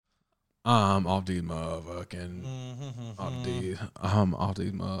Off these motherfucking, off these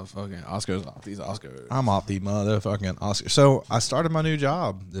motherfucking Oscars. I'm off the motherfucking Oscars. So I started my new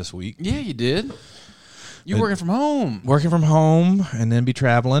job this week. Yeah, you did. You working from home. Working from home and then be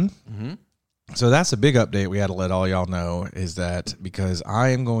traveling. Mm-hmm. So that's a big update we had to let all y'all know is that because I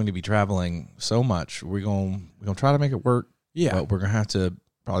am going to be traveling so much, we're going to try to make it work. Yeah. But we're going to have to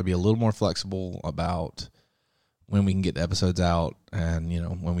probably be a little more flexible about when we can get the episodes out and,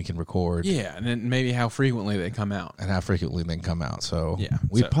 when we can record. Yeah, and then maybe how frequently they come out. And how frequently they can come out. So yeah,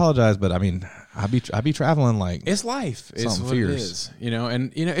 we apologize, but I mean, I'd be traveling like it's life. It's what fierce. it is,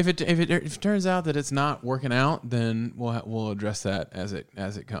 and if it turns out that it's not working out, then we'll address that as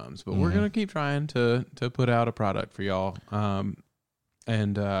it comes. But we're gonna keep trying to put out a product for y'all,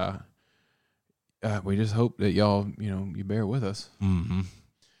 and we just hope that y'all you bear with us.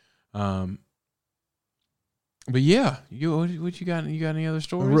 Mm-hmm. But yeah, what you got? You got any other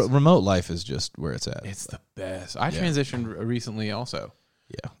stories? Remote life is just where it's at. It's the best. I transitioned recently also.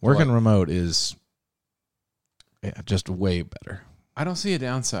 Yeah, working remote is just way better. I don't see a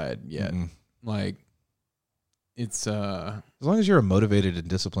downside yet. Mm-hmm. Like, it's as long as you're a motivated and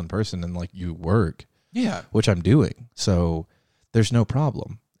disciplined person and like you work, yeah, which I'm doing, so there's no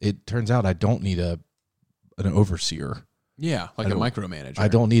problem. It turns out I don't need an overseer. Yeah, like a micromanager. I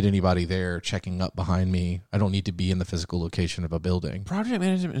don't need anybody there checking up behind me. I don't need to be in the physical location of a building. Project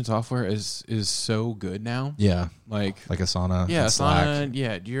management software is so good now. Yeah, like Asana. Yeah, Slack, Asana.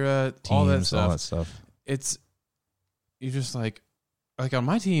 Yeah, Jira. Teams, all that stuff. You just like on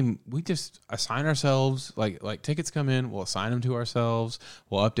my team, we just assign ourselves. Like tickets come in, we'll assign them to ourselves.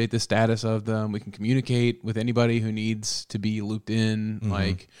 We'll update the status of them. We can communicate with anybody who needs to be looped in. Mm-hmm.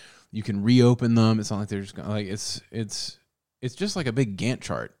 Like you can reopen them. It's not like they're just like it's just like a big Gantt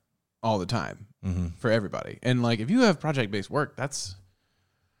chart all the time for everybody. And like, if you have project-based work, that's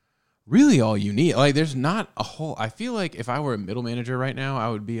really all you need. Like, there's not a whole, I feel like if I were a middle manager right now, I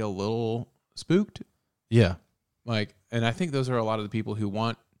would be a little spooked. Yeah. Like, and I think those are a lot of the people who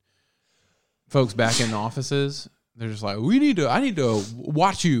want folks back in the offices. They're just like, I need to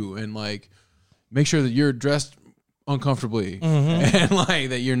watch you and like make sure that you're dressed uncomfortably and like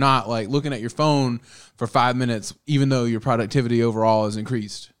that you're not like looking at your phone for 5 minutes even though your productivity overall is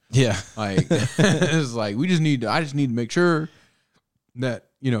increased. Yeah. Like it's like I just need to make sure that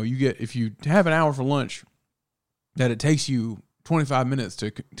you get, if you have an hour for lunch, that it takes you 25 minutes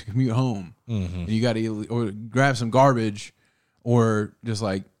to commute home. And you got to or grab some garbage or just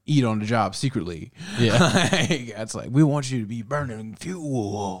like eat on the job secretly. Yeah. Like, that's like, we want you to be burning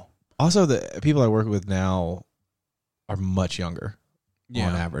fuel. Also, the people I work with now are much younger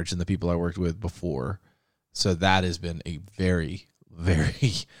on average than the people I worked with before. So that has been a very,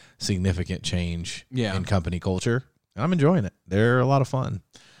 very significant change in company culture. And I'm enjoying it. They're a lot of fun.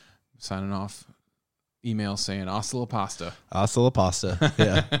 Signing off email saying hasta la pasta. Hasta la pasta.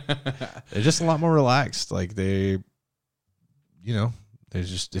 Yeah. They're just a lot more relaxed. Like there's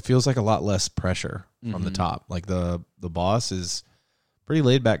just, it feels like a lot less pressure from the top. Like the boss is a pretty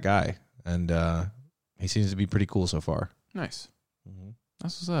laid back guy. And, he seems to be pretty cool so far. Nice.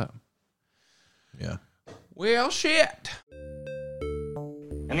 That's what's up. Yeah. Well, shit.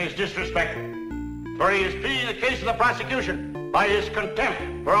 In his disrespect, for he is pleading the case of the prosecution by his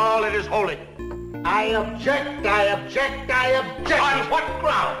contempt for all that is holy. I object. On what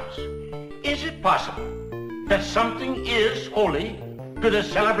grounds? Is it possible that something is holy to the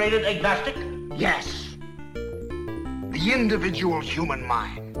celebrated agnostic? Yes. The individual human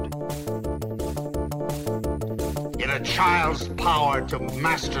mind. In a child's power to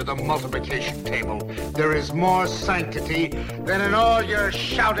master the multiplication table, there is more sanctity than in all your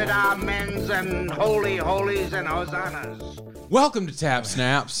shouted amens and holy holies and hosannas. Welcome to Tap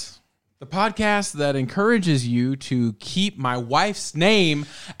Snaps, the podcast that encourages you to keep my wife's name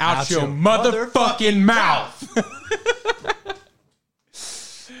out your motherfucking mouth.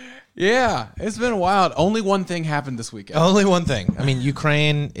 Yeah, it's been a while. Only one thing happened this weekend. Only one thing. I mean,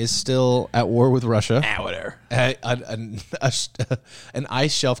 Ukraine is still at war with Russia. Whatever. An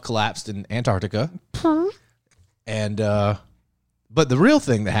ice shelf collapsed in Antarctica. And but the real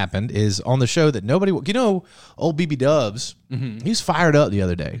thing that happened is on the show that nobody, old BB Dubs, he was fired up the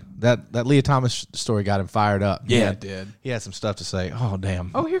other day. That Leah Thomas story got him fired up. Yeah, it did. He had some stuff to say. Oh,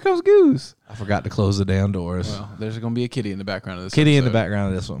 damn. Oh, here comes Goose. I forgot to close the damn doors. Well, there's going to be a kitty in the background of this Kitty episode. in the background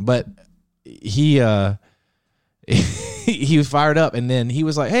of this one. But he he was fired up, and then he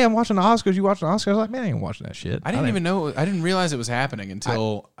was like, "Hey, I'm watching the Oscars. You watching the Oscars?" I was like, "Man, I ain't watching that shit." I didn't even know. I didn't realize it was happening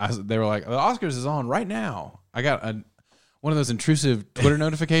until they were like, "The Oscars is on right now." I got one of those intrusive Twitter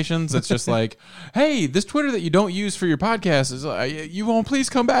notifications. That's just like, "Hey, this Twitter that you don't use for your podcast is you won't please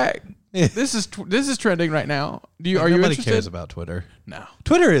come back." This is trending right now. Are you Nobody interested? cares about Twitter. No.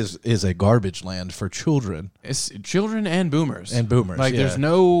 Twitter is a garbage land for children. It's children and boomers. Like there's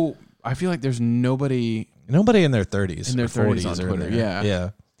no. I feel like there's nobody in their 30s, in their 30s 40s on or in Twitter.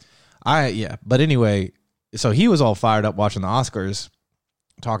 there. Yeah. But anyway, so he was all fired up watching the Oscars,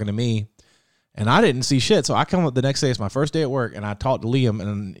 talking to me, and I didn't see shit. So I come up the next day. It's my first day at work, and I talked to Liam,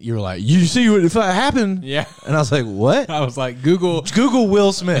 and you were like, "You see what happened?" Yeah. And I was like, "What?" I was like, Google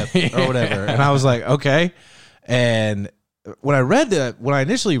Will Smith or whatever. And I was like, okay. And when I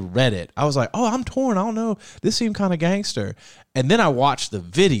initially read it, I was like, oh, I'm torn. I don't know. This seemed kind of gangster. And then I watched the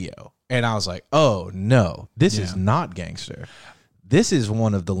video and I was like, oh no, this is not gangster. This is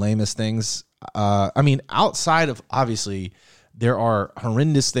one of the lamest things. I mean, outside of, obviously, there are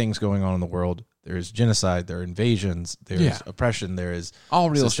horrendous things going on in the world. There's genocide, there are invasions, there's oppression, there is all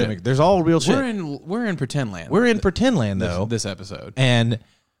real shit. There's all real shit. We're in pretend land. We're in pretend land though. This episode. And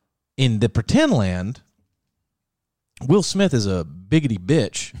in the pretend land, Will Smith is a biggity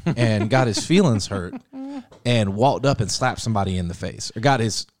bitch and got his feelings hurt and walked up and slapped somebody in the face, or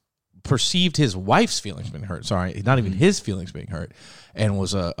perceived his wife's feelings being hurt. Sorry, not even his feelings being hurt, and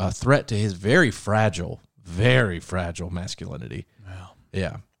was a threat to his very fragile masculinity. Wow.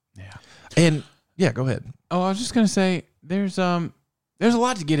 Yeah. And yeah, go ahead. Oh, I was just gonna say there's a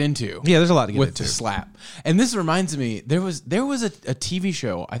lot to get into. Yeah, there's a lot to get with into. The slap. And this reminds me, there was a TV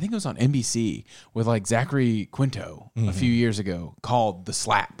show, I think it was on NBC, with like Zachary Quinto a few years ago, called The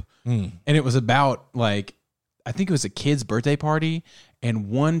Slap. And it was about like, I think it was a kid's birthday party, and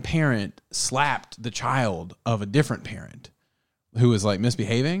one parent slapped the child of a different parent who was like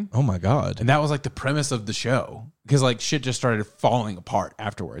misbehaving. Oh my God. And that was like the premise of the show, because like shit just started falling apart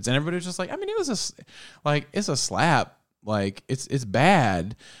afterwards, and everybody was just like, I mean, it's a slap, like it's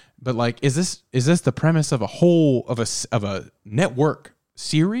bad, but like is this the premise of a network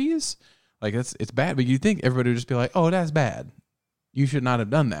series? Like it's bad, but you think everybody would just be like, oh, that's bad, you should not have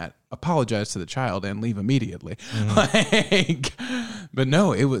done that, apologize to the child and leave immediately. Like, but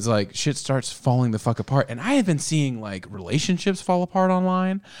no, it was like shit starts falling the fuck apart. And I have been seeing like relationships fall apart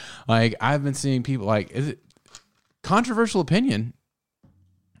online. Like I've been seeing people like, is it controversial opinion?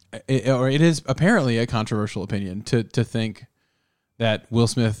 It is apparently a controversial opinion to think that Will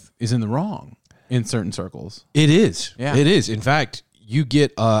Smith is in the wrong in certain circles. It is. Yeah. It is. In fact, you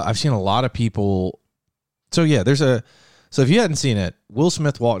get, I've seen a lot of people. So yeah, so if you hadn't seen it, Will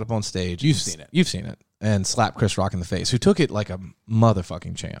Smith walked up on stage. You've seen it. And slapped Chris Rock in the face, who took it like a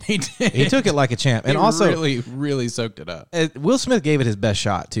motherfucking champ. He did. He took it like a champ. And also, really, really soaked it up. Will Smith gave it his best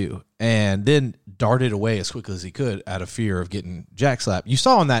shot, too, and then darted away as quickly as he could out of fear of getting jackslapped. You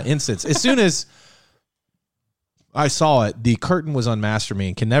saw in that instance, as soon as I saw it, the curtain was unmasked for me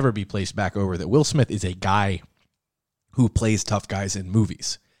and can never be placed back over, that Will Smith is a guy who plays tough guys in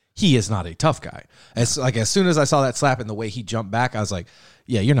movies. He is not a tough guy. As soon as I saw that slap and the way he jumped back, I was like,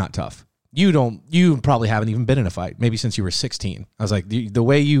 yeah, you're not tough. You probably haven't even been in a fight, maybe since you were 16. I was like, the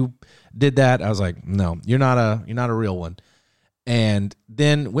way you did that, I was like, no, you're not a real one. And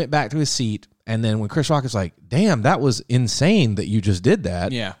then went back to his seat. And then when Chris Rock is like, damn, that was insane that you just did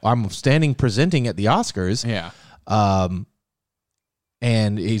that. Yeah. I'm presenting at the Oscars. Yeah.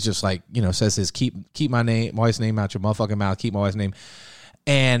 And he's just like, says his keep my wife's name out your motherfucking mouth, keep my wife's name.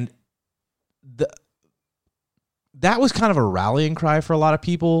 And that was kind of a rallying cry for a lot of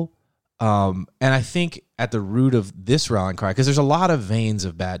people. And I think at the root of this rallying cry, because there's a lot of veins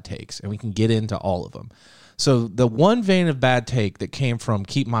of bad takes, and we can get into all of them. So the one vein of bad take that came from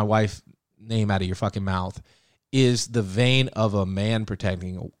keep my wife's name out of your fucking mouth is the vein of a man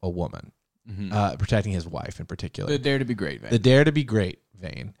protecting a woman, protecting his wife in particular. The dare to be great vein. The dare to be great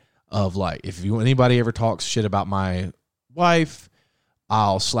vein of like, if anybody ever talks shit about my wife,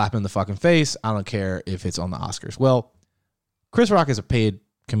 I'll slap him in the fucking face. I don't care if it's on the Oscars. Well, Chris Rock is a paid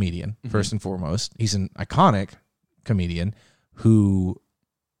comedian, first and foremost. He's an iconic comedian who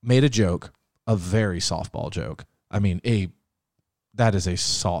made a joke, a very softball joke. I mean, that is a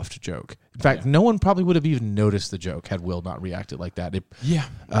soft joke. In fact, no one probably would have even noticed the joke had Will not reacted like that.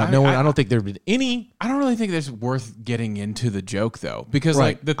 I don't think there'd been any. I don't really think it's worth getting into the joke though, because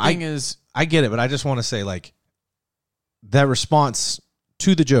like the thing is, I get it, but I just want to say like that response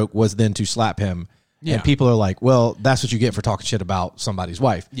to the joke was then to slap him. Yeah. And people are like, well, that's what you get for talking shit about somebody's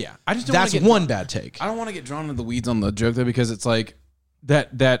wife. Yeah. I just don't That's one bad take. I don't want to get drawn into the weeds on the joke though, because it's like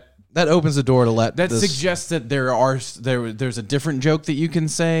that opens the door to let suggests that there's a different joke that you can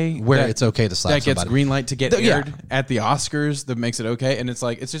say where it's okay to slap that somebody. Gets green light to get aired at the Oscars that makes it okay. And it's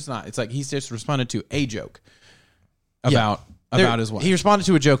like, it's just not. It's like he's just responded to a joke about his wife. He responded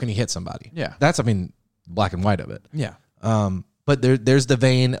to a joke and he hit somebody. Yeah. That's, black and white of it. Yeah. But But there's the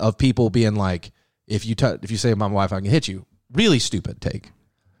vein of people being like, if you say my wife, I can hit you. Really stupid take.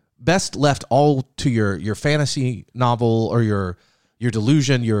 Best left all to your fantasy novel or your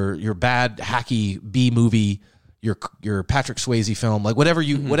delusion, your bad hacky B movie, your Patrick Swayze film, like whatever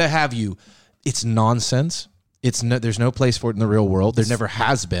have you. It's nonsense. There's no place for it in the real world. There never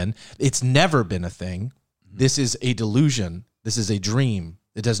has been. It's never been a thing. This is a delusion. This is a dream.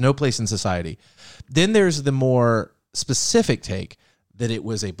 It has no place in society. Then there's the more specific take that it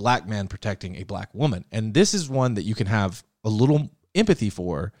was a black man protecting a black woman. And this is one that you can have a little empathy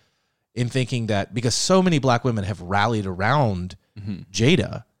for in thinking that because so many black women have rallied around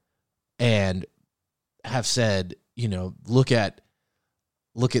Jada and have said, look at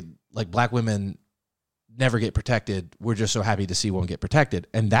like black women never get protected. We're just so happy to see one get protected.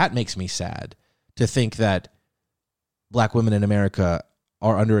 And that makes me sad to think that black women in America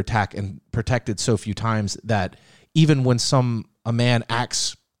are under attack and protected so few times that even when a man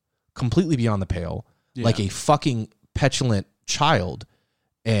acts completely beyond the pale, like a fucking petulant child,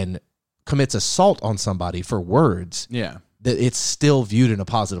 and commits assault on somebody for words, that it's still viewed in a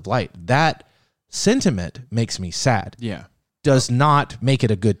positive light. That sentiment makes me sad. Yeah. Does not make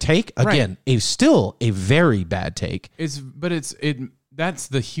it a good take. Again, still a very bad take. That's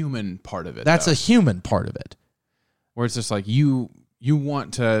the human part of it. That's a human part of it. Where it's just like you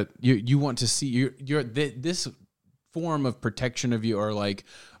want to see this form of protection of you, or like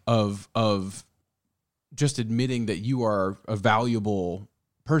of just admitting that you are a valuable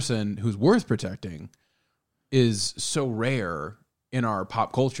person who's worth protecting is so rare in our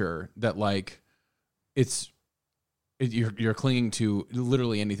pop culture that like you're clinging to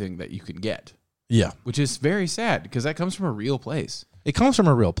literally anything that you can get. Yeah. Which is very sad because that comes from a real place. It comes from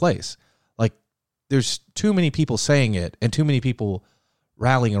a real place. Like there's too many people saying it and too many people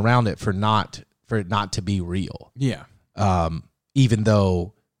rallying around it for it not to be real. Yeah. Even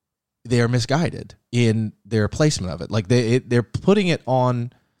though they are misguided in their placement of it. Like they're putting it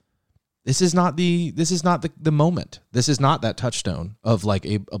on. This is not the moment. This is not that touchstone of like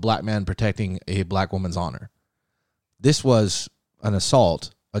a black man protecting a black woman's honor. This was an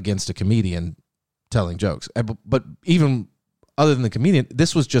assault against a comedian telling jokes. But even other than the comedian,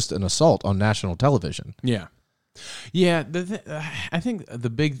 this was just an assault on national television. Yeah. Yeah. I think a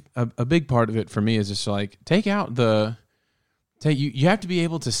big part of it for me is just like you have to be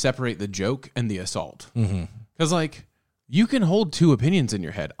able to separate the joke and the assault. Because like you can hold two opinions in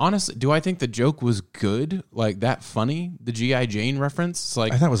your head. Honestly, do I think the joke was good? Like that funny? The G.I. Jane reference? It's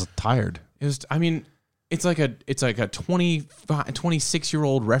like I thought it was tired. It was. I mean, it's like a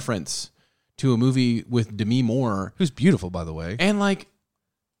 26-year-old reference to a movie with Demi Moore, who's beautiful, by the way, and like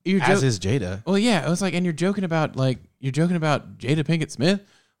as is Jada. Well, yeah, it was like, and you're joking about Jada Pinkett Smith.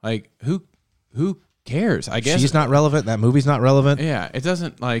 Like who cares? I guess she's not relevant. That movie's not relevant. Yeah, it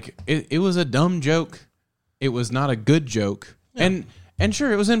doesn't like it was a dumb joke. It was not a good joke. Yeah. And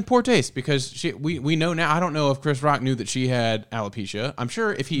sure, it was in poor taste because we know now. I don't know if Chris Rock knew that she had alopecia. I'm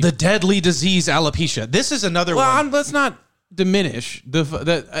sure if he... The deadly disease alopecia. This is another one. Well, let's not diminish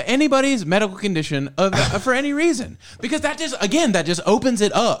anybody's medical condition for any reason. Because that just opens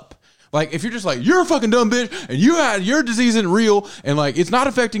it up. Like, if you're just like, you're a fucking dumb bitch, and your disease isn't real, and like, it's not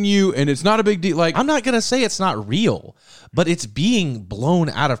affecting you, and it's not a big deal. Like, I'm not going to say it's not real, but it's being blown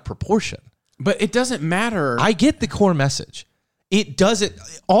out of proportion. But it doesn't matter. I get the core message. It doesn't.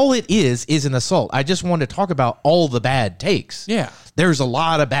 All it is an assault. I just want to talk about all the bad takes. Yeah. There's a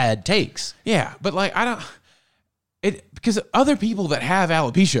lot of bad takes. Yeah. But like, because other people that have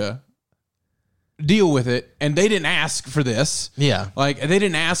alopecia deal with it and they didn't ask for this. Yeah. Like, they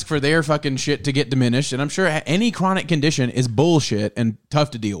didn't ask for their fucking shit to get diminished. And I'm sure any chronic condition is bullshit and tough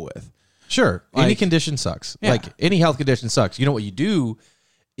to deal with. Sure. Like, any condition sucks. Yeah. Like, any health condition sucks. You know what you do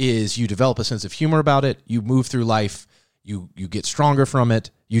is you develop a sense of humor about it. You move through life. You get stronger from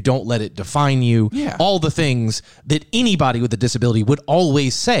it. You don't let it define you. Yeah. All the things that anybody with a disability would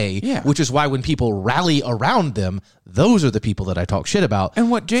always say, which is why when people rally around them, those are the people that I talk shit about.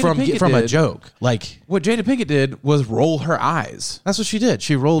 And what Jada Pinkett from did, a joke. Like, what Jada Pinkett did was roll her eyes. That's what she did.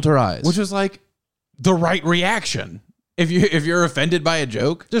 She rolled her eyes. Which was like the right reaction. If you're offended by a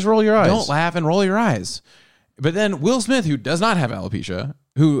joke, just roll your eyes. Don't laugh and roll your eyes. But then Will Smith, who does not have alopecia,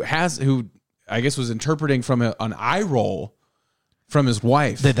 who I guess was interpreting from an eye roll from his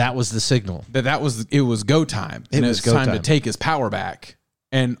wife. That was the signal. It was go time. It was go time to take his power back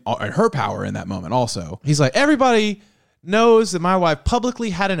and her power in that moment also. He's like, everybody knows that my wife publicly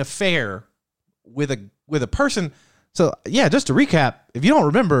had an affair with a person. So yeah, just to recap, if you don't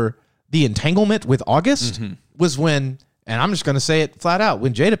remember, the entanglement with August was when, and I'm just going to say it flat out,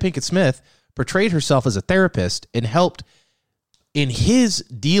 when Jada Pinkett Smith portrayed herself as a therapist and helped in his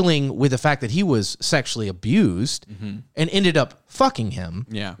dealing with the fact that he was sexually abused and ended up fucking him.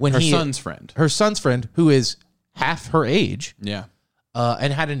 Yeah. When her son's friend, who is half her age. Yeah.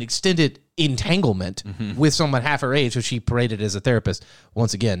 And had an extended entanglement with someone half her age, who she paraded as a therapist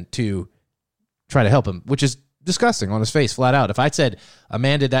once again to try to help him, which is disgusting on his face, flat out. If I said a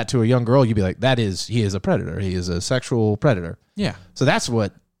man did that to a young girl, you'd be like, he is a predator. He is a sexual predator. Yeah. So that's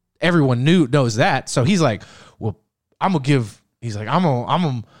what everyone knows that. So he's like, well, I'm gonna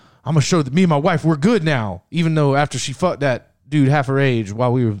show that me and my wife, we're good now, even though after she fucked that dude half her age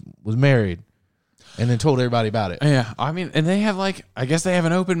while we was married. And then told everybody about it. Yeah. I mean, and they have I guess they have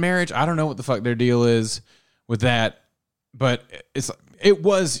an open marriage. I don't know what the fuck their deal is with that, but it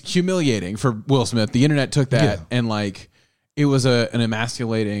was humiliating for Will Smith. The internet took that and it was an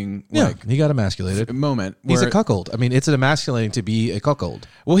emasculating he got emasculated moment. He's a cuckold. I mean, it's an emasculating to be a cuckold.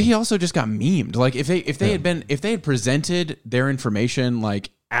 Well, he also just got memed. Like if they had presented their information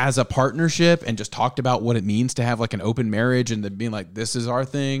as a partnership and just talked about what it means to have an open marriage and then being like, this is our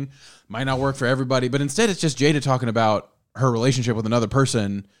thing, might not work for everybody. But instead it's just Jada talking about her relationship with another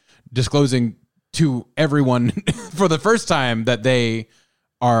person, disclosing to everyone for the first time that they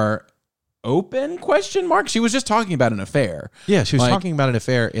are open ? She was just talking about an affair. Yeah, she was talking about an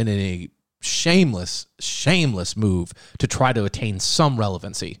affair in a shameless move to try to attain some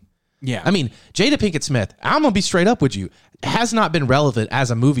relevancy. Yeah. I mean, Jada Pinkett Smith, I'm going to be straight up with you, has not been relevant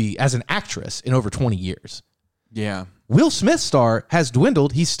as an actress in over 20 years. Yeah. Will Smith's star has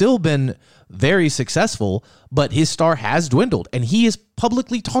dwindled. He's still been very successful, but his star has dwindled. And he has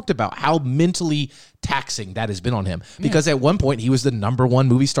publicly talked about how mentally taxing that has been on him. Because at one point, he was the #1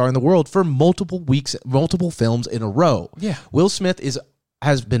 movie star in the world for multiple films in a row. Yeah. Will Smith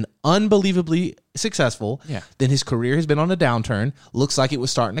has been unbelievably successful. Yeah. Then his career has been on a downturn. Looks like it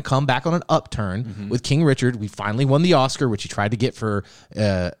was starting to come back on an upturn with King Richard. We finally won the Oscar, which he tried to get for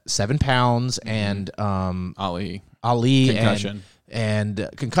 7 pounds and Ali Concussion. and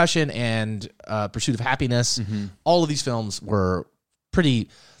Concussion and Pursuit of Happiness. All of these films were pretty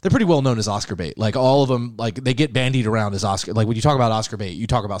well known as Oscar bait. All of them, they get bandied around as Oscar. When you talk about Oscar bait, you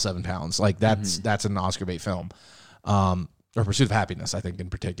talk about 7 pounds. That's an Oscar bait film. Or Pursuit of Happiness, I think, in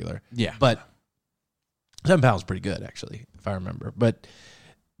particular. Yeah. But 7 pounds is pretty good, actually, if I remember. But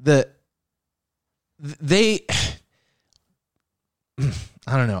they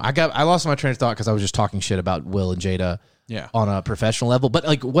I don't know. I lost my train of thought because I was just talking shit about Will and Jada on a professional level.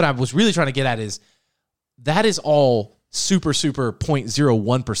 But what I was really trying to get at is that is all super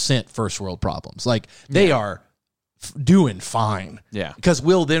 0.01% first world problems. They are doing fine. Yeah. Because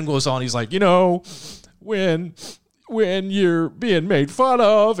Will then goes on, he's like, when you're being made fun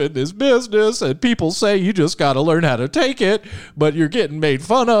of in this business and people say you just got to learn how to take it, but you're getting made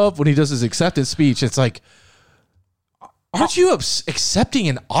fun of, when he does his acceptance speech, it's like, aren't you accepting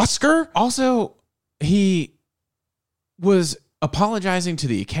an Oscar? Also, he was apologizing to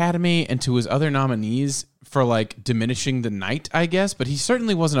the Academy and to his other nominees for diminishing the night, I guess, but he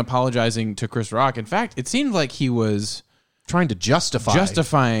certainly wasn't apologizing to Chris Rock. In fact, it seemed like he was trying to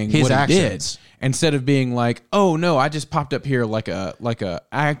justifying his what actions. He did, instead of being like, oh no, I just popped up here I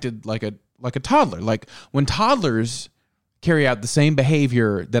acted like a toddler. When toddlers carry out the same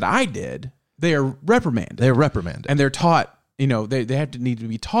behavior that I did, they are reprimanded. And they're taught, they need to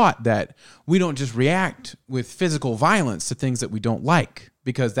be taught that we don't just react with physical violence to things that we don't like,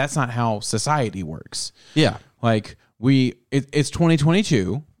 because that's not how society works. Yeah. It's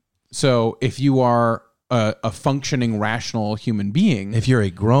 2022. So if you are a functioning, rational human being, if you're a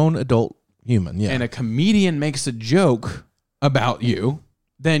grown adult human, and a comedian makes a joke about you,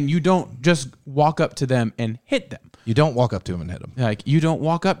 then you don't just walk up to them and hit them. You don't walk up to them and hit them. You don't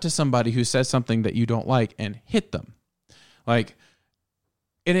walk up to somebody who says something that you don't like and hit them. And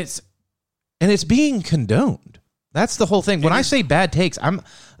it's being condoned. That's the whole thing. When I say bad takes,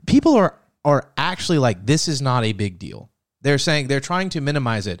 people are actually like, this is not a big deal. They're trying to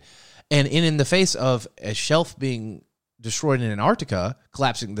minimize it. And in the face of a shelf being destroyed in Antarctica,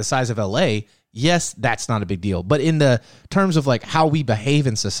 collapsing the size of LA, yes, that's not a big deal. But in the terms of how we behave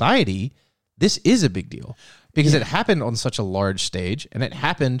in society, this is a big deal, because it happened on such a large stage, and it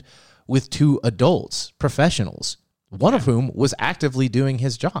happened with 2 adults, professionals, one of whom was actively doing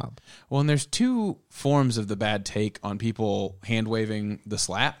his job. Well, and there's 2 forms of the bad take on people hand waving the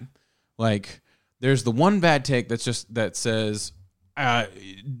slap. There's the one bad take that says,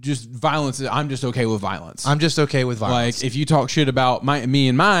 just violence. I'm just okay with violence. If you talk shit about me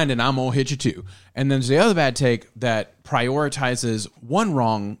and mine, and I'm gonna hit you too. And then there's the other bad take that prioritizes one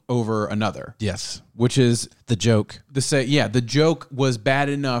wrong over another. Yes, which is the joke. The joke was bad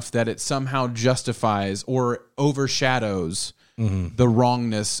enough that it somehow justifies or overshadows the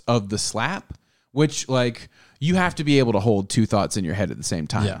wrongness of the slap, which like you have to be able to hold two thoughts in your head at the same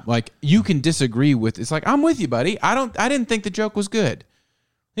time. Yeah. Like you can disagree with, it's like, I'm with you, buddy. I didn't think the joke was good.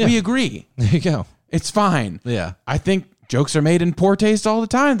 Yeah. We agree. There you go. It's fine. Yeah. I think jokes are made in poor taste all the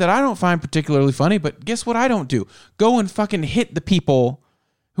time that I don't find particularly funny, but guess what I don't do? Go and fucking hit the people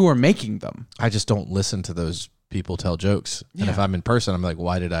who are making them. I just don't listen to those people tell jokes. And if I'm in person, I'm like,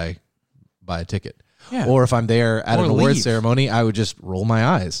 why did I buy a ticket? Yeah. Or if I'm there at Or an awards leave. ceremony, I would just roll my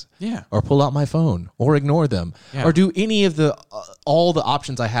eyes. Yeah. Or pull out my phone or ignore them or do any of the all the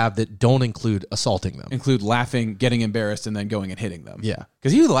options I have that don't include assaulting them. Include laughing, getting embarrassed, and then going and hitting them. Yeah.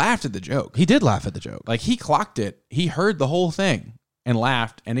 Because he laughed at the joke. He did laugh at the joke. Like he clocked it. He heard the whole thing and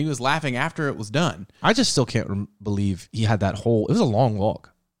laughed, and he was laughing after it was done. I just still can't believe he had that whole, it was a long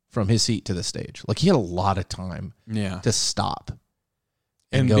walk from his seat to the stage. Like he had a lot of time to stop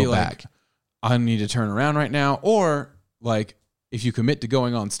and go be back. Like, I need to turn around right now. Or like if you commit to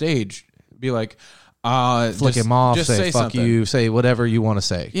going on stage, be like, flick him off, just say fuck something. you, say whatever you want to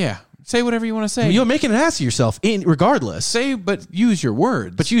say. Yeah. Say whatever you want to say. I mean, you're making an ass of yourself regardless. Say, but use your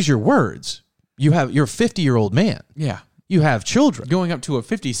words. But use your words. You're a 50-year-old man. Yeah. You have children. Going up to a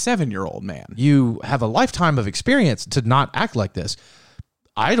 57-year-old man. You have a lifetime of experience to not act like this.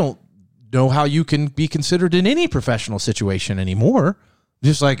 I don't know how you can be considered in any professional situation anymore.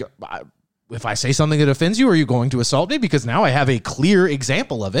 Just like, if I say something that offends you, are you going to assault me? Because now I have a clear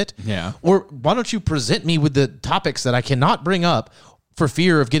example of it. Yeah. Or why don't you present me with the topics that I cannot bring up for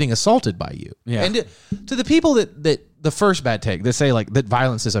fear of getting assaulted by you? Yeah. And to the people that the first bad take, that say like that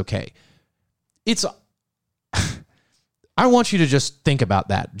violence is okay. It's, I want you to just think about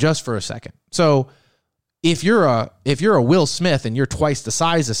that just for a second. So if you're a Will Smith and you're twice the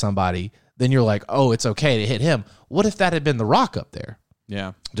size of somebody, then you're like, oh, it's okay to hit him. What if that had been The Rock up there?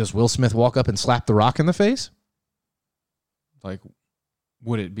 Yeah. Does Will Smith walk up and slap The Rock in the face? Like,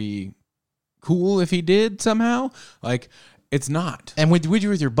 would it be cool if he did somehow? Like, it's not. And when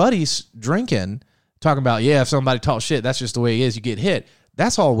you're with your buddies drinking, talking about, yeah, if somebody talks shit, that's just the way it is, you get hit.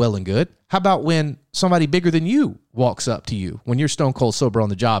 That's all well and good. How about when somebody bigger than you walks up to you when you're stone cold sober on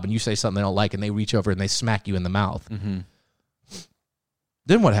the job and you say something they don't like and they reach over and they smack you in the mouth? Mm-hmm.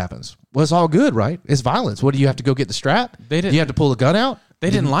 Then what happens? Well, it's all good, right? It's violence. What, do you have to go get the strap? Do you have to pull the gun out? They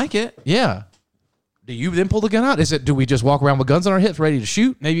didn't like it. Yeah. Do you then pull the gun out? Do we just walk around with guns on our hips ready to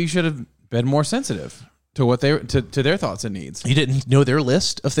shoot? Maybe you should have been more sensitive to what to their thoughts and needs. You didn't know their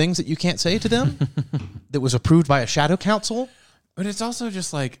list of things that you can't say to them that was approved by a shadow council? But it's also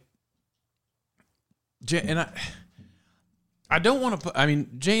just like, and I don't want to put, I mean,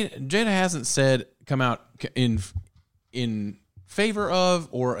 Jada hasn't come out in favor of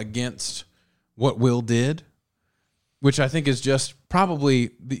or against what Will did, which I think is just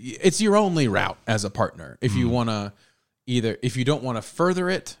probably, it's your only route as a partner. If you want to if you don't want to further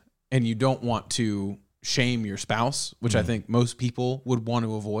it and you don't want to shame your spouse, which I think most people would want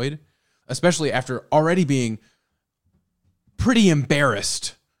to avoid, especially after already being pretty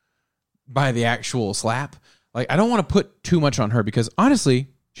embarrassed by the actual slap. Like, I don't want to put too much on her because honestly,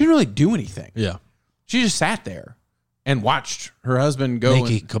 she didn't really do anything. Yeah. She just sat there and watched her husband go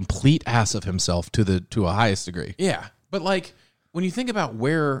make a complete ass of himself to a highest degree. Yeah. But like, when you think about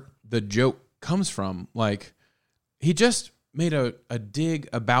where the joke comes from, like, he just made a dig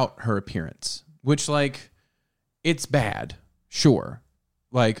about her appearance, which, like, it's bad. Sure.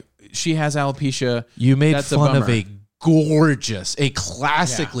 Like, she has alopecia. You made That's fun of bummer. a gorgeous, a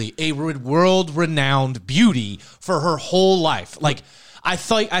classically, a world-renowned beauty for her whole life. Like, I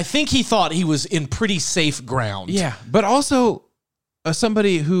think he thought he was in pretty safe ground. Yeah. But also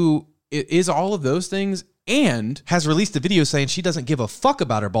somebody who is all of those things and has released a video saying she doesn't give a fuck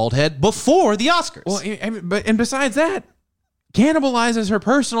about her bald head before the Oscars. well, and besides that, cannibalizes her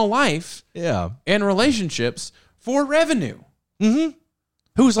personal life yeah. and relationships for revenue.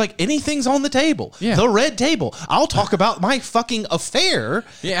 Who's like, anything's on the table. Yeah. The red table. I'll talk about my fucking affair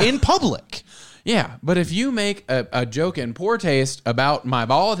in public. Yeah, but if you make a joke in poor taste about my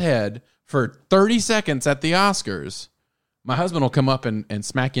bald head for 30 seconds at the Oscars, my husband will come up and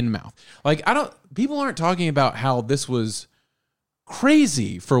smack you in the mouth. Like, people aren't talking about how this was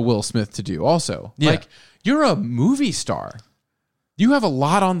crazy for Will Smith to do also. Yeah. Like, you're a movie star. You have a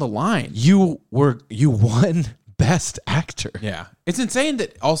lot on the line. You won Best Actor. Yeah. It's insane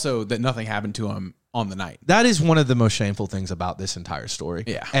that nothing happened to him on the night. That is one of the most shameful things about this entire story.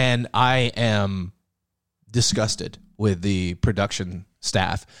 Yeah. And I am disgusted with the production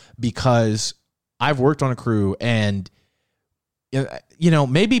staff because I've worked on a crew and, you know,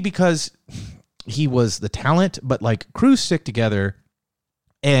 maybe because he was the talent, but like crews stick together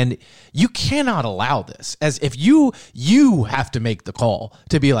And you cannot allow this. As if you have to make the call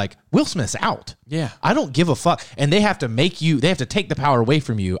to be like, Will Smith's out. Yeah. I don't give a fuck. And they have to take the power away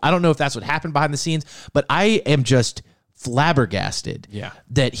from you. I don't know if that's what happened behind the scenes, but I am just flabbergasted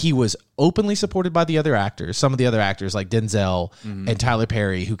that he was openly supported by the other actors. Some of the other actors like Denzel and Tyler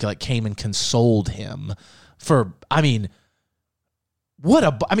Perry, who like came and consoled him for, to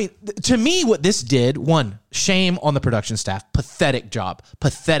me, what this did, one, shame on the production staff. Pathetic job.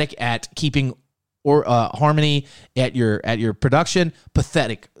 Pathetic at keeping harmony at your production.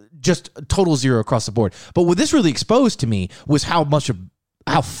 Pathetic. Just total zero across the board. But what this really exposed to me was how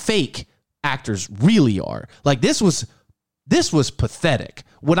fake actors really are. Like this was pathetic.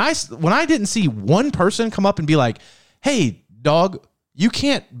 When I didn't see one person come up and be like, "Hey, dog, you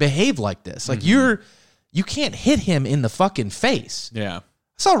can't behave like this. Like you can't hit him in the fucking face." Yeah. I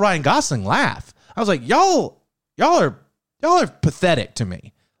saw Ryan Gosling laugh. I was like, y'all are pathetic to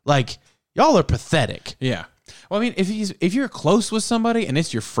me. Like, y'all are pathetic. Yeah. Well, I mean, if you're close with somebody and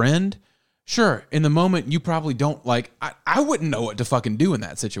it's your friend, sure, in the moment you probably don't like. I wouldn't know what to fucking do in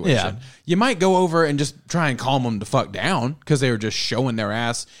that situation. Yeah. You might go over and just try and calm them the fuck down because they were just showing their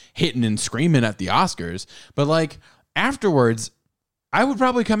ass, hitting and screaming at the Oscars. But like afterwards, I would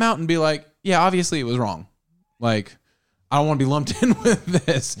probably come out and be like, yeah, obviously it was wrong. Like, I don't want to be lumped in with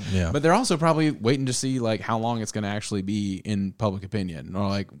this. Yeah. But they're also probably waiting to see like how long it's going to actually be in public opinion, or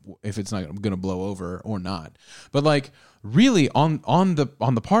like if it's not going to blow over or not. But like really on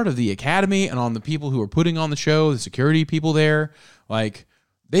the part of the Academy and on the people who are putting on the show, the security people there, like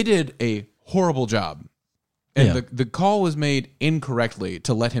they did a horrible job. And the call was made incorrectly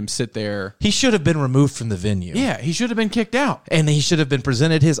to let him sit there. He should have been removed from the venue. Yeah, he should have been kicked out. And he should have been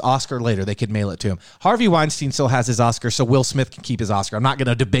presented his Oscar later. They could mail it to him. Harvey Weinstein still has his Oscar, so Will Smith can keep his Oscar. I'm not going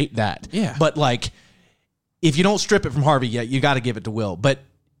to debate that. Yeah. But, like, if you don't strip it from Harvey yet, you got to give it to Will. But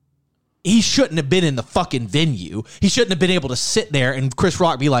he shouldn't have been in the fucking venue. He shouldn't have been able to sit there and Chris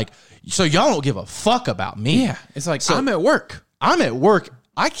Rock be like, so y'all don't give a fuck about me. Yeah. It's like, I'm at work.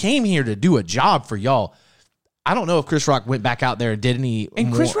 I came here to do a job for y'all. I don't know if Chris Rock went back out there and did any.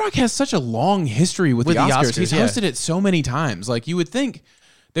 And Chris Rock has such a long history with the Oscars. He's yeah. hosted it so many times. Like, you would think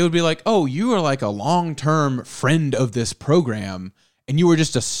they would be like, oh, you are like a long-term friend of this program, and you were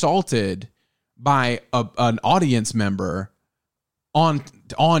just assaulted by an audience member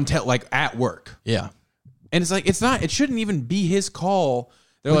like at work. Yeah. And it's like, it shouldn't even be his call.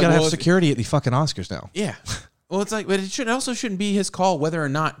 They're We like, gotta well, have security at the fucking Oscars now. Yeah. Well, it's like, but it shouldn't be his call whether or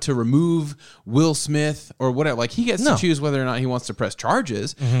not to remove Will Smith or whatever. Like, he gets to choose whether or not he wants to press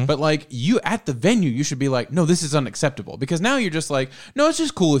charges. But like, you at the venue, you should be like, no, this is unacceptable, because now you're just like, no, it's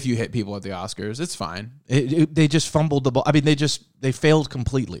just cool if you hit people at the Oscars. It's fine. They just fumbled the ball. I mean, they failed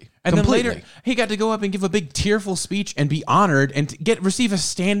completely. And then later, he got to go up and give a big tearful speech and be honored and receive a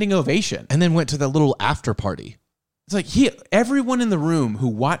standing ovation. And then went to the little after party. It's like everyone in the room who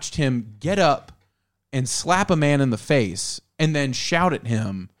watched him get up and slap a man in the face and then shout at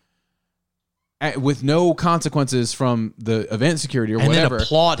him with no consequences from the event security or whatever. And then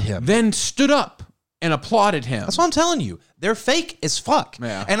applaud him. Then stood up and applauded him. That's what I'm telling you. They're fake as fuck.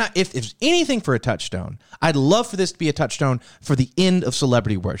 Yeah. And if there's anything for a touchstone, I'd love for this to be a touchstone for the end of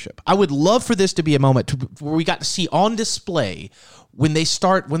celebrity worship. I would love for this to be a moment where we got to see on display when they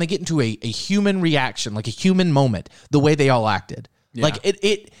get into a human reaction, like a human moment, the way they all acted. Yeah. Like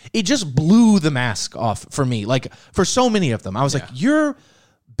it just blew the mask off for me. Like for so many of them, I was like, "You're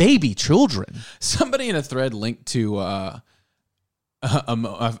baby children." Somebody in a thread linked to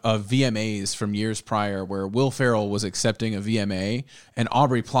VMAs from years prior where Will Ferrell was accepting a VMA and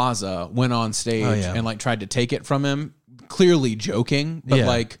Aubrey Plaza went on stage and like tried to take it from him, clearly joking, but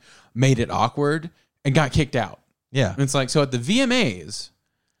like made it awkward and got kicked out. Yeah, and it's like, so at the VMAs,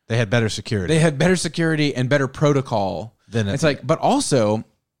 they had better security. They had better security and better protocol. It's like, but also,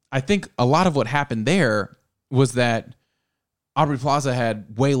 I think a lot of what happened there was that Aubrey Plaza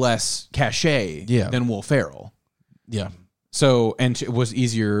had way less cachet than Will Ferrell. Yeah. So, and it was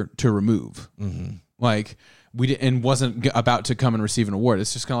easier to remove. Mm-hmm. Like, and wasn't about to come and receive an award.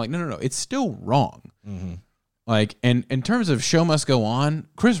 It's just kind of like, no, it's still wrong. Mm-hmm. Like, and in terms of show must go on,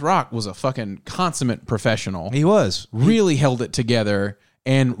 Chris Rock was a fucking consummate professional. He was. Really held it together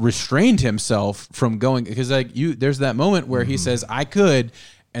and restrained himself from going, because like there's that moment where he says, I could,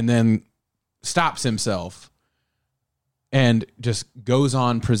 and then stops himself and just goes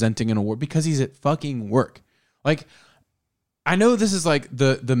on presenting an award because he's at fucking work. Like, I know this is like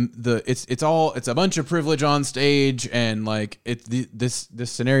it's a bunch of privilege on stage, and like this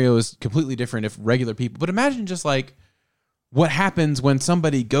scenario is completely different if regular people, but imagine just like what happens when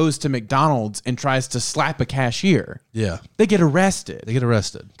somebody goes to McDonald's and tries to slap a cashier. Yeah. They get arrested.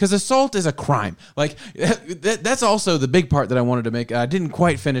 Because assault is a crime. Like, that's also the big part that I wanted to make. I didn't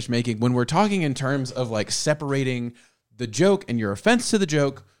quite finish making. When we're talking in terms of like separating the joke and your offense to the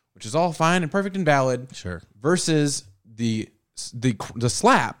joke, which is all fine and perfect and valid, Sure. versus the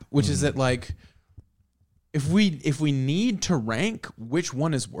slap, which is that like, if we need to rank which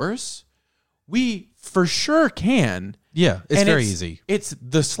one is worse, we for sure can. Yeah, it's very easy. It's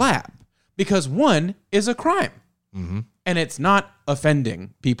the slap, because one is a crime, and it's not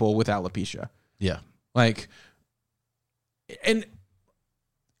offending people with alopecia. Yeah. Like, and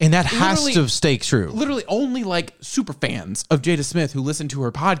that has to stay true. Literally, only like super fans of Jada Smith who listen to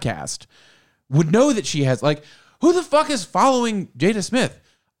her podcast would know that she has, like, who the fuck is following Jada Smith?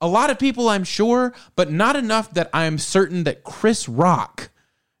 A lot of people, I'm sure, but not enough that I'm certain that Chris Rock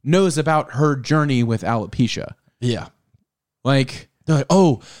knows about her journey with alopecia. Yeah. Like, they're like,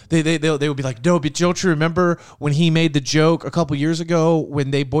 oh, they would be like, no, but don't you remember when he made the joke a couple years ago when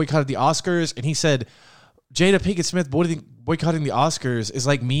they boycotted the Oscars, and he said, Jada Pinkett Smith boycotting the Oscars is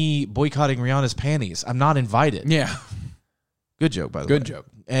like me boycotting Rihanna's panties. I'm not invited. yeah. Good joke, by the way. Good joke.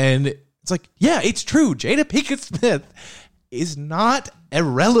 And it's like, yeah, it's true. Jada Pinkett Smith is not a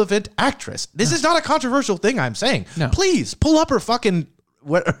relevant actress. This is not a controversial thing I'm saying. No. Please pull up her IMDb.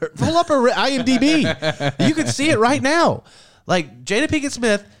 You can see it right now. Like, Jada Pinkett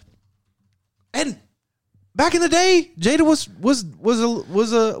Smith, and back in the day, Jada was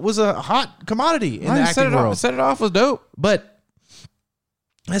a hot commodity in the acting world. Set it off was dope. But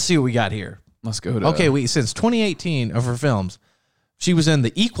let's see what we got here. Let's go to Since 2018 of her films, she was in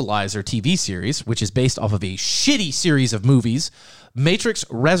the Equalizer TV series, which is based off of a shitty series of movies. Matrix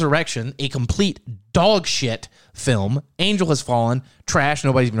Resurrection, a complete dog shit film. Angel Has Fallen, trash.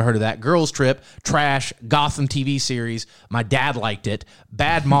 Nobody's even heard of that. Girls Trip, trash. Gotham TV series. My dad liked it.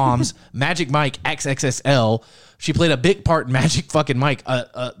 Bad Moms, Magic Mike XXSL. She played a big part in Magic fucking Mike,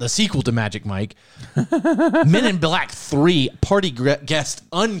 the sequel to Magic Mike. Men in Black 3, party guest,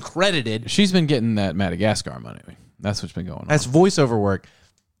 uncredited. She's been getting that Madagascar money. That's what's been going on. That's voiceover work.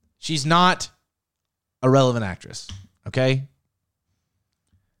 She's not a relevant actress, okay?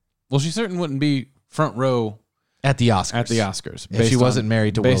 Well, she certainly wouldn't be front row at the Oscars. If she wasn't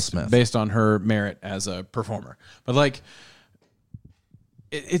married to Will Smith. Based on her merit as a performer. But like,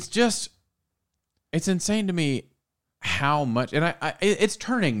 it's insane to me how much, and it's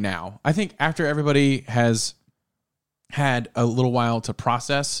turning now. I think after everybody has had a little while to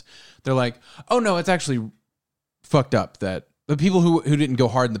process, they're like, oh no, it's actually fucked up that the people who didn't go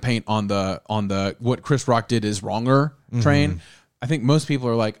hard in the paint on the what Chris Rock did is wronger train. I think most people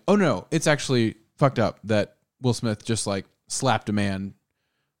are like, oh no, it's actually fucked up that Will Smith just like slapped a man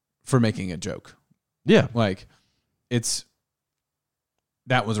for making a joke. Yeah. Like,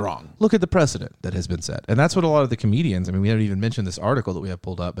 that was wrong. Look at the precedent that has been set. And that's what a lot of the comedians, I mean, we haven't even mentioned this article that we have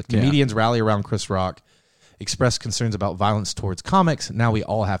pulled up, but comedians rally around Chris Rock, express concerns about violence towards comics. Now we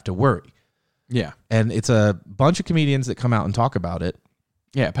all have to worry. Yeah. And it's a bunch of comedians that come out and talk about it.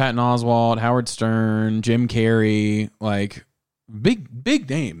 Yeah. Patton Oswalt, Howard Stern, Jim Carrey, like big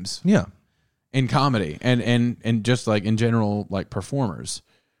names. Yeah. In comedy and just like in general, like performers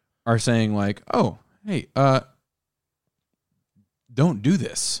are saying like, oh, hey, don't do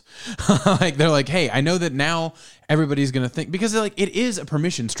this. Like, they're like, hey, I know that now everybody's going to think, because like it is a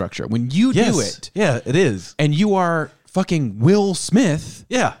permission structure when you do it. Yeah, it is. And you are fucking Will Smith.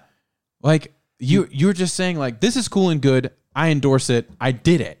 Yeah. Like you're just saying like, this is cool and good. I endorse it. I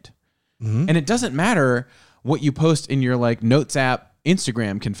did it. And it doesn't matter what you post in your like Notes app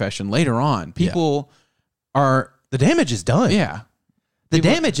Instagram confession later on. People are, the damage is done. Yeah. The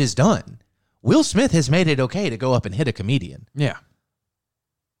damage is done. Will Smith has made it okay to go up and hit a comedian. Yeah.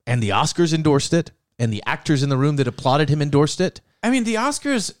 And the Oscars endorsed it, and the actors in the room that applauded him endorsed it. I mean, the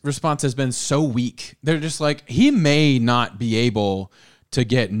Oscars response has been so weak. They're just like, he may not be able to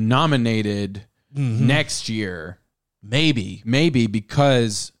get nominated next year. Maybe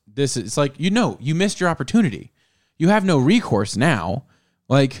because this is, it's like, you missed your opportunity. You have no recourse now.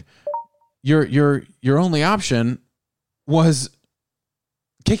 Like, your only option was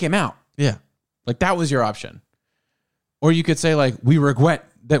kick him out. Yeah. Like, that was your option. Or you could say, like, we regret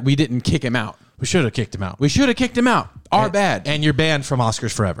that we didn't kick him out. We should have kicked him out. We should have kicked him out. Our bad. And you're banned from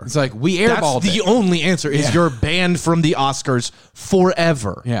Oscars forever. It's like, we airballed That's the only answer is you're banned from the Oscars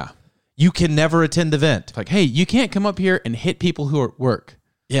forever. Yeah. You can never attend the event. It's like, hey, you can't come up here and hit people who are at work.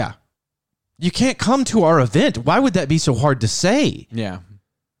 Yeah. You can't come to our event. Why would that be so hard to say? Yeah.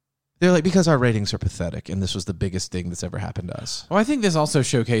 They're like, because our ratings are pathetic, and this was the biggest thing that's ever happened to us. Well, I think this also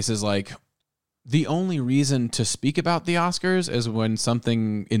showcases, like, the only reason to speak about the Oscars is when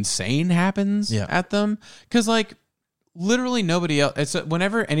something insane happens at them. Because, like, literally nobody else, it's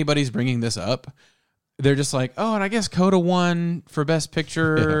whenever anybody's bringing this up, they're just like, oh, and I guess Coda won for Best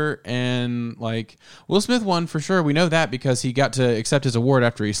Picture, and, like, Will Smith won for sure. We know that because he got to accept his award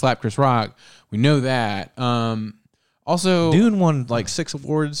after he slapped Chris Rock. We know that. Also, Dune won like 6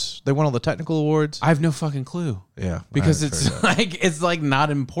 awards. They won all the technical awards. I have no fucking clue. Yeah, because it's like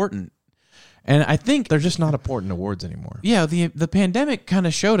not important. And I think they're just not important awards anymore. Yeah, the pandemic kind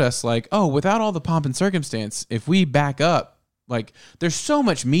of showed us, like, oh, without all the pomp and circumstance, if we back up, like, there's so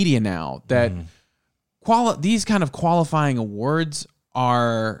much media now that these kind of qualifying awards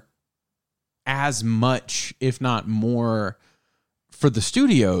are as much, if not more, for the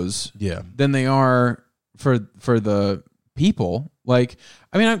studios than they are for the people. Like,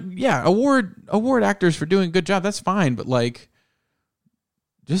 I mean, award actors for doing a good job, that's fine, but, like,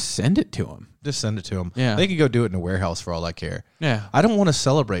 just send it to them. Just send it to them. Yeah, they could go do it in a warehouse for all I care. Yeah, I don't want to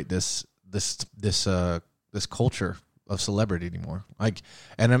celebrate this culture of celebrity anymore. Like,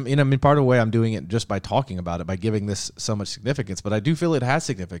 and I mean, part of the way I'm doing it just by talking about it, by giving this so much significance. But I do feel it has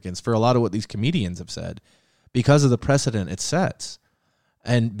significance for a lot of what these comedians have said, because of the precedent it sets,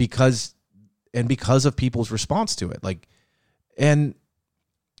 and because of people's response to it. Like, and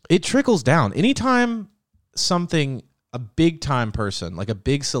it trickles down. Anytime a big time person, like a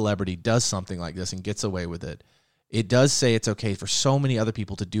big celebrity, does something like this and gets away with it, it does say it's okay for so many other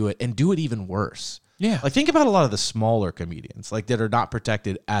people to do it and do it even worse. Yeah. Like, think about a lot of the smaller comedians, like, that are not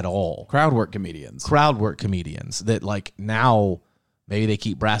protected at all. Crowd work comedians that, like, now maybe they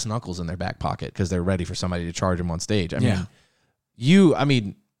keep brass knuckles in their back pocket because they're ready for somebody to charge them on stage. I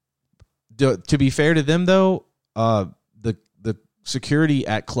mean, to be fair to them though, the security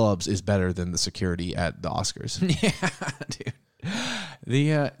at clubs is better than the security at the Oscars. Yeah,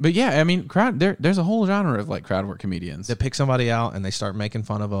 dude. But yeah, I mean, there's a whole genre of, like, crowd work comedians that pick somebody out and they start making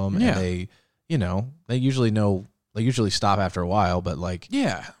fun of them, and they usually stop after a while, but, like,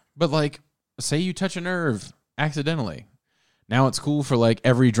 but, like, say you touch a nerve accidentally, now it's cool for, like,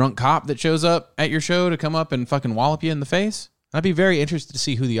 every drunk cop that shows up at your show to come up and fucking wallop you in the face. I'd be very interested to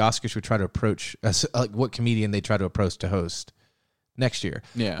see who the Oscars would try to approach, like, what comedian they try to approach to host next year.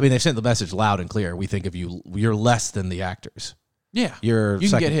 Yeah, I mean, they've sent the message loud and clear. We think of you. You're less than the actors. Yeah, you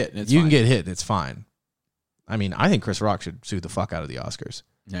can get hit. And can get hit. And it's fine. I mean, I think Chris Rock should sue the fuck out of the Oscars.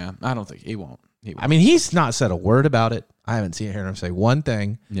 Yeah, I don't think he won't. I mean, he's not said a word about it. I haven't seen him say one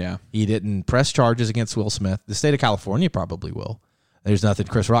thing. Yeah, he didn't press charges against Will Smith. The state of California probably will. There's nothing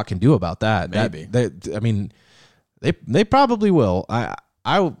Chris Rock can do about that. Maybe. They probably will. I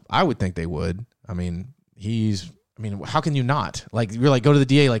would think they would. I mean, how can you not? Like, you're like, go to the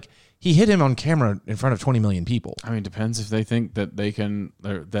DA, like, he hit him on camera in front of 20 million people. I mean, depends if they think that they can,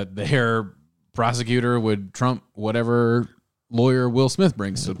 that their prosecutor would trump whatever lawyer Will Smith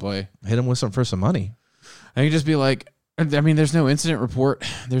brings to play. Hit him for some money. I could just be like, I mean, there's no incident report,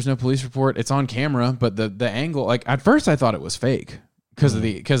 there's no police report. It's on camera, but the angle, like, at first I thought it was fake because of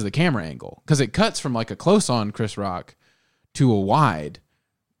the camera angle, because it cuts from, like, a close on Chris Rock to a wide,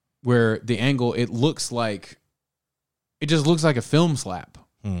 where the angle, it just looks like a film slap.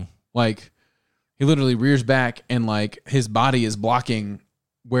 Like, he literally rears back and, like, his body is blocking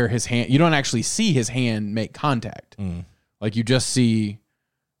where his hand, you don't actually see his hand make contact. Like, you just see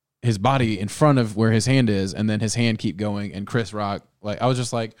his body in front of where his hand is, and then his hand keep going, and Chris Rock, like, I was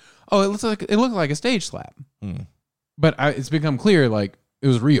just like, oh, it looked like a stage slap. But it's become clear, like, it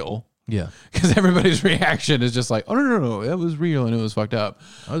was real. Yeah. Because everybody's reaction is just like, oh, no, that was real, and it was fucked up.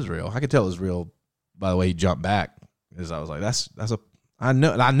 That was real. I could tell it was real by the way he jumped back. Because I was like, I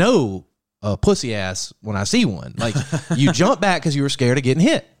know a pussy ass when I see one. Like, you jump back because you were scared of getting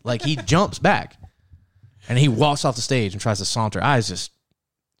hit. Like, he jumps back, and he walks off the stage and tries to saunter. I was just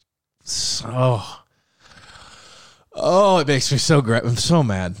it makes me so great. I'm so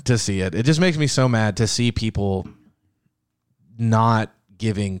mad to see it. It just makes me so mad to see people not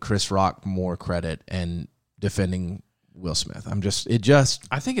giving Chris Rock more credit and defending Will Smith.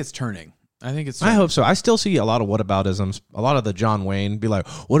 I think it's turning. I hope so. I still see a lot of whataboutisms. A lot of the John Wayne be like,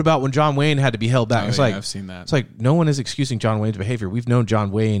 what about when John Wayne had to be held back? It's like, I've seen that. It's like, no one is excusing John Wayne's behavior. We've known John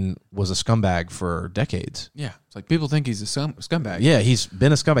Wayne was a scumbag for decades. Yeah. It's like, people think he's a scumbag. Yeah, he's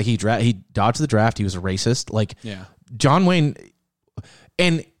been a scumbag. He dodged the draft. He was a racist. Like, John Wayne.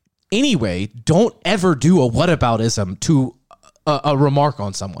 And anyway, don't ever do a whataboutism to a remark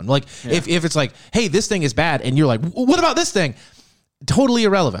on someone. Like, if it's like, hey, this thing is bad, and you're like, what about this thing? Totally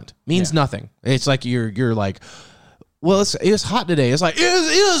irrelevant. Means nothing. It's like you're like, well, it was hot today. It's like,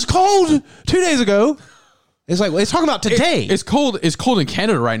 it was cold 2 days ago. It's like, it's talking about today. It's cold. It's cold in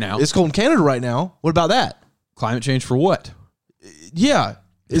Canada right now. It's cold in Canada right now. What about that? Climate change for what? Yeah.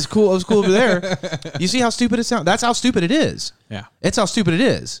 It's cool. It was cool over there. You see how stupid it sounds? That's how stupid it is. Yeah. It's how stupid it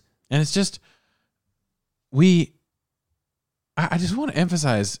is. And it's just, I just want to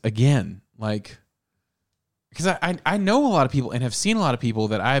emphasize again, like, because I know a lot of people and have seen a lot of people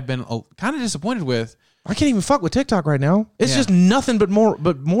that I've been kind of disappointed with. I can't even fuck with TikTok right now. It's just nothing but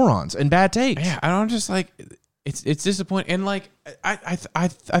morons and bad takes. Yeah, I'm just like, it's disappointing. And like, I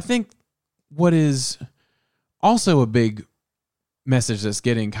think what is also a big message that's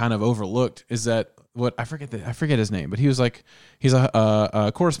getting kind of overlooked is that I forget his name, but he was like, he's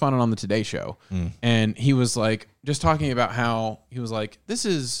a correspondent on the Today Show, and he was like just talking about how he was like, this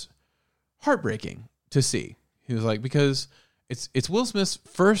is heartbreaking to see. He was like, because it's Will Smith's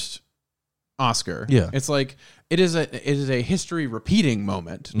first Oscar. Yeah. It's like it is a history repeating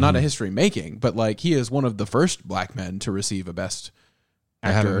moment, not a history making, but like he is one of the first black men to receive a best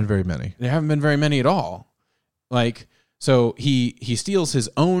actor. There haven't been very many. There haven't been very many at all. Like, so he steals his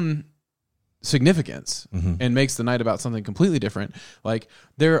own significance and makes the night about something completely different. Like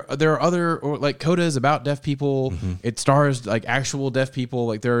there are other, or like Coda is about deaf people. It stars like actual deaf people.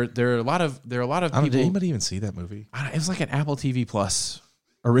 Like there are a lot of people. Did anybody even see that movie? It was like an Apple TV Plus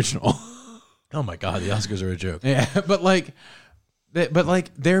original. Oh my God, the Oscars are a joke. Yeah, but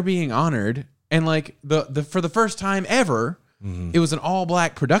they're being honored, and like the for the first time ever, it was an all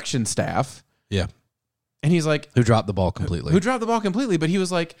black production staff. Yeah. And he's like, who dropped the ball completely. But he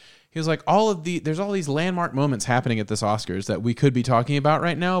was like, there's all these landmark moments happening at this Oscars that we could be talking about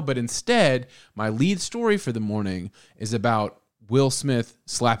right now, but instead, my lead story for the morning is about Will Smith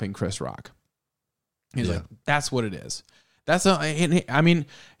slapping Chris Rock. He's like, that's what it is. I mean,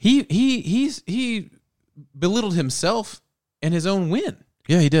 he belittled himself and his own win.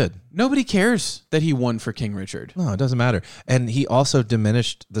 Yeah, he did. Nobody cares that he won for King Richard. No, it doesn't matter. And he also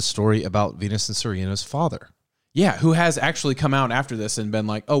diminished the story about Venus and Serena's father. Yeah, who has actually come out after this and been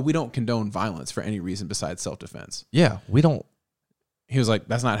like, oh, we don't condone violence for any reason besides self-defense. Yeah, we don't. He was like,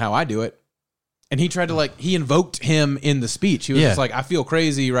 that's not how I do it. And he tried to he invoked him in the speech. He was just like, I feel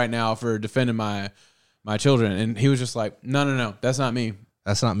crazy right now for defending my children. And he was just like, no, that's not me.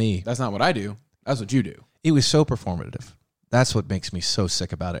 That's not me. That's not what I do. That's what you do. It was so performative. That's what makes me so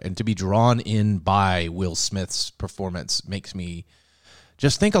sick about it. And to be drawn in by Will Smith's performance makes me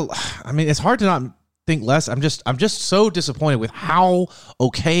just think. I mean, it's hard to not think less. I'm just so disappointed with how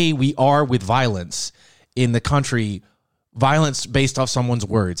okay we are with violence in the country. Violence based off someone's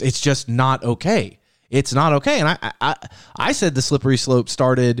words. It's just not okay. It's not okay. And I said the slippery slope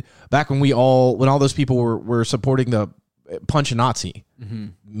started back when all those people were supporting the punch a Nazi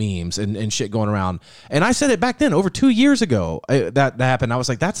memes and shit going around. And I said it back then, over 2 years ago, that happened. I was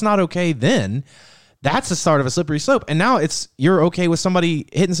like, that's not okay then. That's the start of a slippery slope. And now you're okay with somebody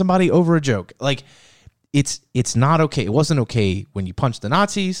hitting somebody over a joke. Like, it's not okay. It wasn't okay when you punched the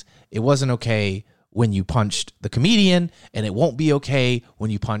Nazis. It wasn't okay when you punched the comedian. And it won't be okay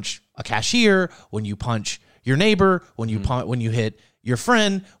when you punch a cashier, when you punch your neighbor, when you hit your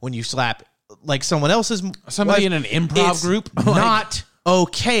friend, when you slap like someone else's somebody in an improv group. Not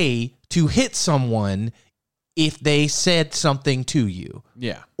okay to hit someone if they said something to you,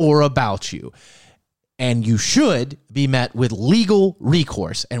 or about you, and you should be met with legal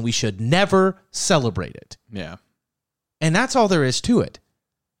recourse, and we should never celebrate it. Yeah, and that's all there is to it.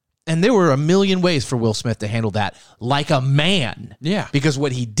 And there were a million ways for Will Smith to handle that like a man. Yeah. Because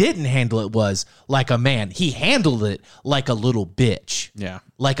what he didn't handle it was like a man. He handled it like a little bitch. Yeah.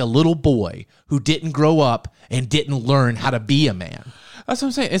 Like a little boy who didn't grow up and didn't learn how to be a man. That's what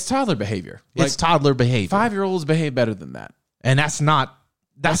I'm saying. It's toddler behavior. It's toddler behavior. 5-year-olds behave better than that. And that's not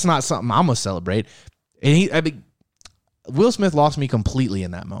something I'm going to celebrate. And Will Smith lost me completely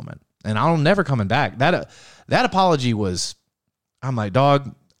in that moment. And I'll never coming back. That apology was, I'm like,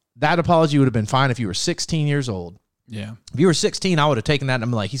 dog, that apology would have been fine if you were 16 years old. Yeah. If you were 16, I would have taken that and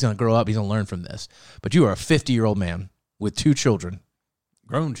I'm like, he's going to grow up. He's going to learn from this. But you are a 50-year-old man with 2 children.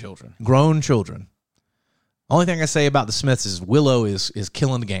 Grown children. Only thing I say about the Smiths is Willow is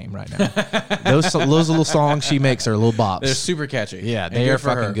killing the game right now. Those little songs she makes are little bops. They're super catchy. Yeah, they are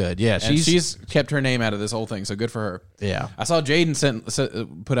fucking good. Yeah, she's kept her name out of this whole thing, so good for her. Yeah. I saw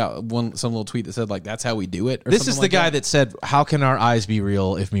Jaden put out some little tweet that said, like, that's how we do it. Or this is the guy that said, how can our eyes be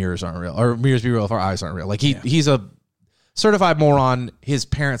real if mirrors aren't real? Or mirrors be real if our eyes aren't real? Like, he's a certified moron. His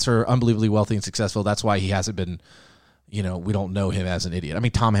parents are unbelievably wealthy and successful. That's why he hasn't been, we don't know him as an idiot. I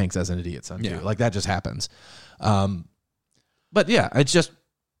mean, Tom Hanks as an idiot son, too. Like, that just happens. But yeah, it's just,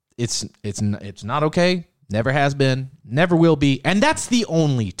 it's not okay. Never has been, never will be. And that's the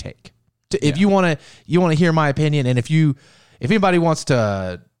only take. If you want to hear my opinion, and if anybody wants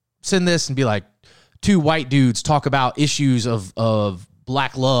to send this and be like, two white dudes talk about issues of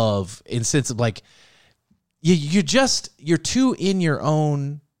black love in sense of like, you're too in your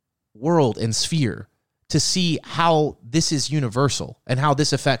own world and sphere to see how this is universal and how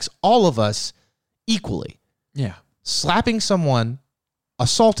this affects all of us equally. Yeah. Slapping someone,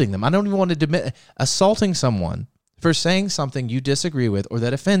 assaulting them. I don't even want to admit assaulting someone for saying something you disagree with or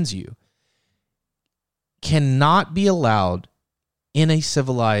that offends you cannot be allowed in a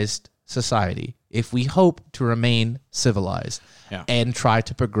civilized society if we hope to remain civilized and try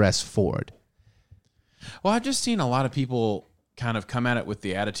to progress forward. Well, I've just seen a lot of people kind of come at it with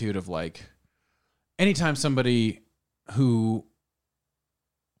the attitude of like, anytime somebody who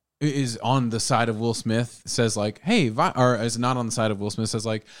is on the side of Will Smith says like, hey, or is not on the side of Will Smith says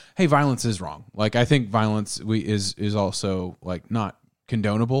like, hey, violence is wrong. Like, I think violence is also like not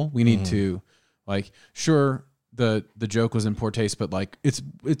condonable. We need to like, sure, the joke was in poor taste, but like it's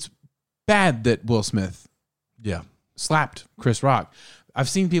bad that Will Smith slapped Chris Rock. I've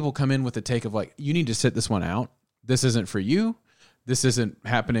seen people come in with the take of like, you need to sit this one out. This isn't for you. This isn't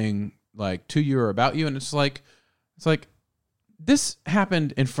happening like to you or about you. And it's like this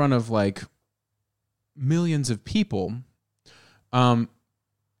happened in front of like millions of people.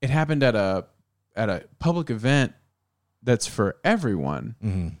 It happened at a public event that's for everyone.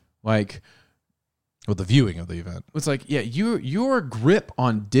 Mm-hmm. Like, with the viewing of the event. It's like, yeah, your grip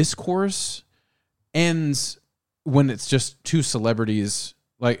on discourse ends when it's just two celebrities.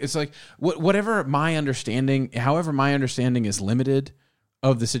 Like, it's like however my understanding is limited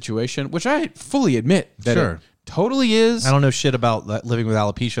of the situation, which I fully admit that it totally is. I don't know shit about living with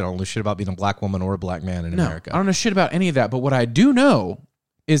alopecia. I don't know shit about being a black woman or a black man in America. I don't know shit about any of that. But what I do know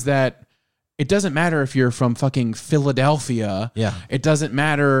is that it doesn't matter if you're from fucking Philadelphia. Yeah. It doesn't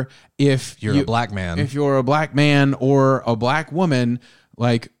matter if you're a black man. If you're a black man or a black woman,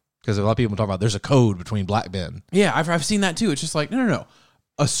 like, because a lot of people talk about there's a code between black men. Yeah, I've seen that too. It's just like, no.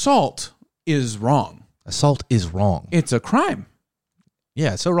 Assault is wrong. Assault is wrong. It's a crime.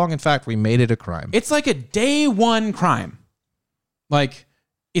 Yeah, it's so wrong. In fact, we made it a crime. It's like a day one crime. Like,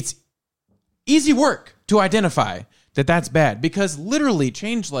 it's easy work to identify that that's bad because literally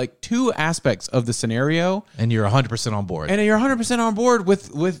change like two aspects of the scenario. And you're 100% on board. And you're 100% on board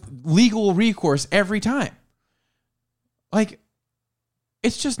with legal recourse every time. Like,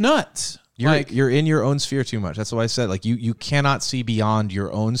 it's just nuts. You're in your own sphere too much. That's why I said, like, you cannot see beyond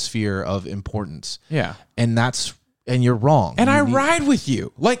your own sphere of importance. Yeah. And you're wrong. And I ride with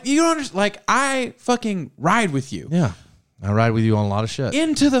you. Like, you don't understand. Like, I fucking ride with you. Yeah. I ride with you on a lot of shit.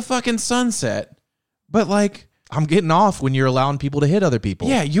 Into the fucking sunset. But like, I'm getting off when you're allowing people to hit other people.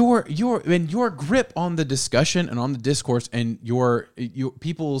 Yeah, your grip on the discussion and on the discourse and your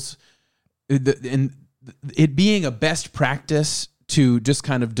people's and it being a best practice to just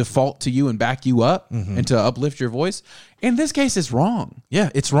kind of default to you and back you up and to uplift your voice. In this case, it's wrong. Yeah,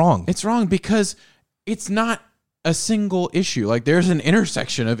 it's wrong. It's wrong because it's not a single issue. Like, there's an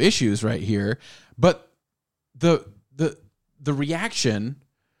intersection of issues right here, but the reaction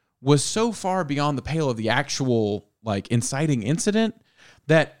was so far beyond the pale of the actual like inciting incident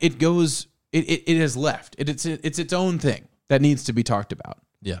that it has left. It's its own thing that needs to be talked about.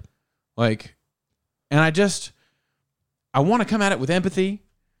 Yeah. Like, and I want to come at it with empathy,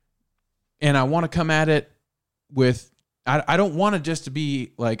 and I want to come at it with, I don't want it just to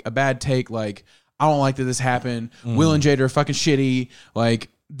be like a bad take. Like, I don't like that this happened. Will and Jada are fucking shitty. Like,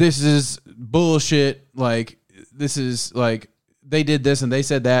 this is bullshit. Like, this is like, they did this and they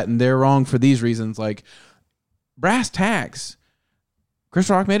said that and they're wrong for these reasons. Like, brass tacks. Chris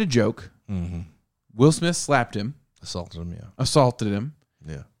Rock made a joke. Mm-hmm. Will Smith slapped him. Assaulted him.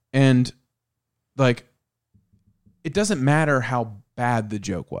 Yeah. And like, it doesn't matter how bad the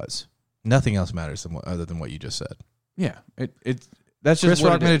joke was. Nothing else matters other than what you just said. Yeah. That's just Chris what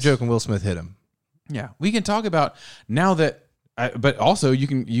Rock made a joke and Will Smith hit him. Yeah. We can talk about now that, but also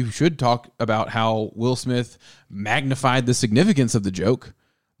you should talk about how Will Smith magnified the significance of the joke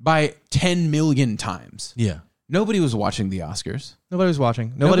by 10 million times. Yeah. Nobody was watching the Oscars. Nobody was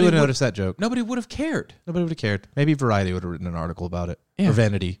watching. Nobody would have noticed that joke. Nobody would have cared. Nobody would have cared. Maybe Variety would have written an article about it. Yeah. Or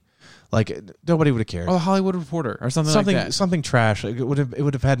Vanity. Like, nobody would have cared. Or the Hollywood Reporter or something like that. Something trash. Like, it would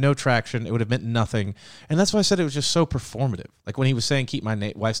have had no traction. It would have meant nothing. And that's why I said it was just so performative. Like, when he was saying, keep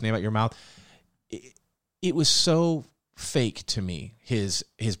my wife's name out your mouth, it was so fake to me, his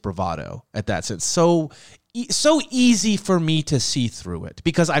bravado at that sense. So easy for me to see through it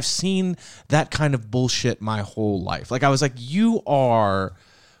because I've seen that kind of bullshit my whole life. Like, I was like, you are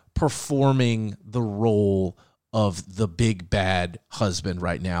performing the role of the big bad husband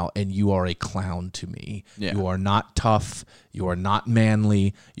right now, and you are a clown to me. Yeah. You are not tough. You are not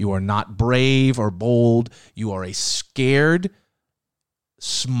manly. You are not brave or bold. You are a scared,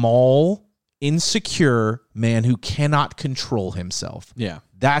 small, insecure man who cannot control himself. Yeah.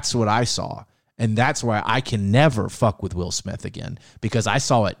 That's what I saw. And that's why I can never fuck with Will Smith again, because I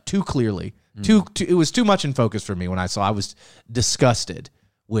saw it too clearly. It was too much in focus for me when I saw. I was disgusted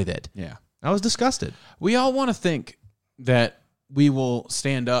with it. Yeah. I was disgusted. We all want to think that we will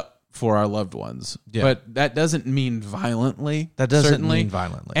stand up for our loved ones, Yeah. but that doesn't mean violently. That doesn't certainly. mean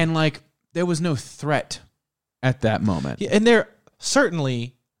violently. And like, there was no threat at that moment. Yeah, and there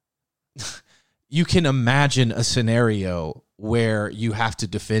certainly, you can imagine a scenario where you have to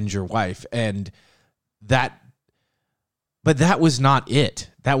defend your wife, and but that was not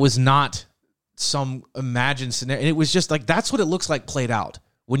it. That was not some imagined scenario. And it was just like, that's what it looks like played out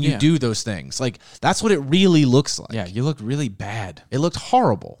when you do those things. Like, that's what it really looks like. Yeah, you looked really bad. It looked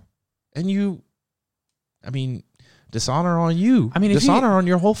horrible. And dishonor on you. Dishonor on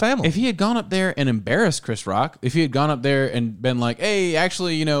your whole family. If he had gone up there and embarrassed Chris Rock, if he had gone up there and been like, "Hey,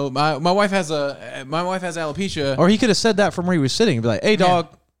 actually, you know, my wife has alopecia," or he could have said that from where he was sitting and be like, "Hey,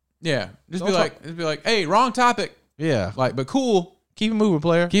 dog." Yeah. Just be like, "Hey, wrong topic." Yeah. Like, but cool. Keep it moving,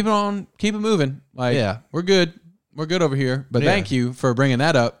 player. Keep it on. Keep it moving. Like, Yeah. we're good. We're good over here. But thank you for bringing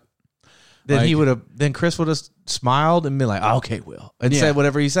that up. Then Chris would have smiled and been like, oh, "Okay, Will," and said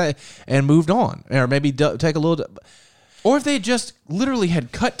whatever he said and moved on, or maybe take a little. Or if they just literally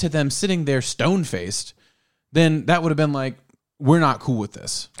had cut to them sitting there stone faced, then that would have been like, we're not cool with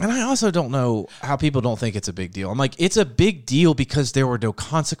this. And I also don't know how people don't think it's a big deal. I'm like, it's a big deal because there were no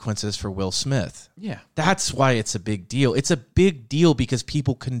consequences for Will Smith. Yeah. That's why it's a big deal. It's a big deal because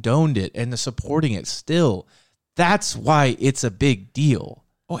people condoned it and are supporting it still. That's why it's a big deal.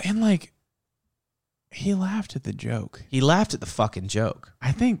 Oh, and like, he laughed at the joke. He laughed at the fucking joke.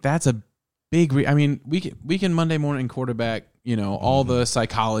 I think that's a big. We can Monday morning quarterback. You know, all the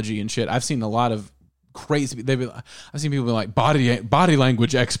psychology and shit. I've seen a lot of crazy. I've seen people be like body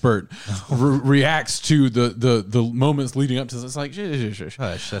language expert reacts to the moments leading up to this. It's like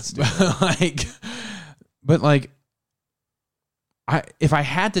shush. That's stupid. If I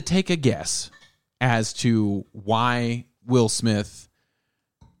had to take a guess as to why Will Smith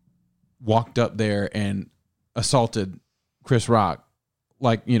walked up there and assaulted Chris Rock,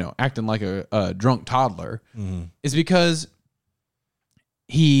 like, you know, acting like a drunk toddler, is because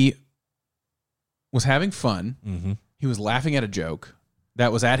he was having fun. Mm-hmm. He was laughing at a joke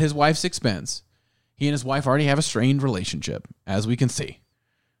that was at his wife's expense. He and his wife already have a strained relationship, as we can see,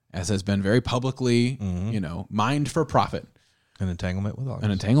 as has been very publicly, you know, mined for profit. An entanglement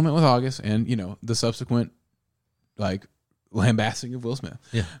with August. And, you know, the subsequent, like, lambasting of Will Smith.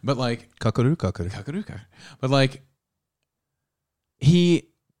 Yeah. But, like... Cuckadoo. But, like, he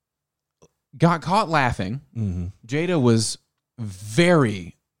got caught laughing. Mm-hmm. Jada was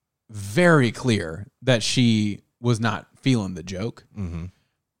very, very clear that she was not feeling the joke. Mm-hmm.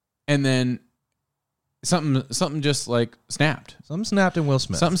 And then something just, like, snapped. Something snapped in Will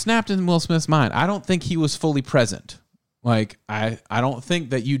Smith. Something snapped in Will Smith's mind. I don't think he was fully present. Like, I don't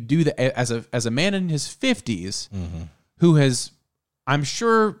think that you do that as a man in his 50s who has, I'm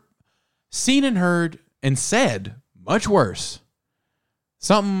sure, seen and heard and said much worse.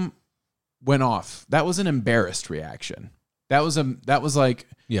 Something went off. That was an embarrassed reaction. That was like,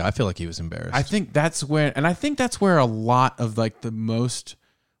 yeah, I feel like he was embarrassed. I think that's where a lot of, like, the most,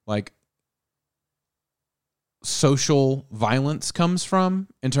 like, social violence comes from,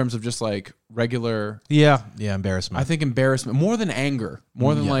 in terms of just, like, regular embarrassment. I think embarrassment more than anger,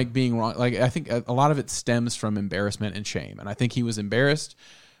 more than like being wrong. Like, I think a lot of it stems from embarrassment and shame, and I think he was embarrassed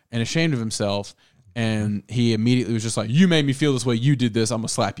and ashamed of himself, and he immediately was just like, "You made me feel this way. You did this. I'm gonna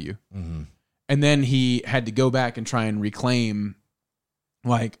slap you." And then he had to go back and try and reclaim,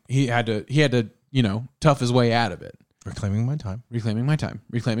 like, he had to you know, tough his way out of it. Reclaiming my time, reclaiming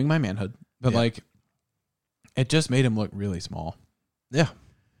my manhood. But like, it just made him look really small. Yeah.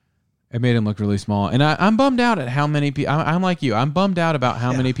 It made him look really small. And I'm bummed out at how many people... I'm like you. I'm bummed out about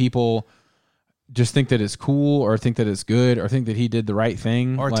how many people just think that it's cool, or think that it's good, or think that he did the right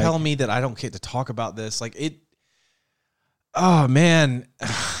thing. Or tell me that I don't get to talk about this. Like, it... Oh, man.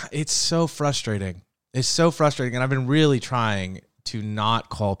 It's so frustrating. It's so frustrating. And I've been really trying to not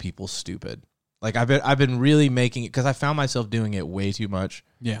call people stupid. Like, I've been really making it, because I found myself doing it way too much.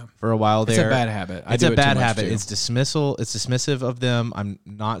 Yeah, for a while there. It's a bad habit. It's a bad habit. It's dismissal. It's dismissive of them. I'm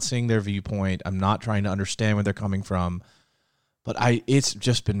not seeing their viewpoint. I'm not trying to understand where they're coming from. But it's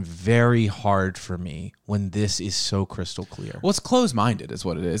just been very hard for me when this is so crystal clear. Well, it's closed-minded is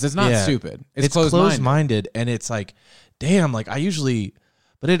what it is. It's not stupid. It's closed-minded, and it's like, damn, like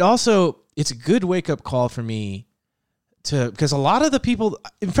but it's a good wake-up call for me because a lot of the people,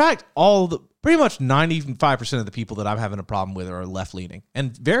 in fact, pretty much 95% of the people that I'm having a problem with are left-leaning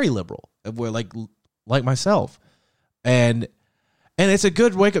and very liberal. We're like myself. And it's a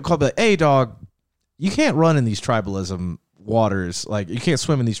good wake-up call, but hey, dog, you can't run in these tribalism waters. Like, you can't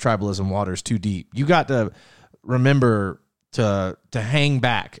swim in these tribalism waters too deep. You got to remember to hang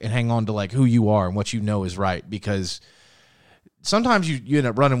back and hang on to like who you are and what you know is right, because sometimes you end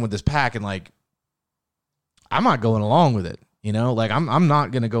up running with this pack and like, I'm not going along with it, you know, like I'm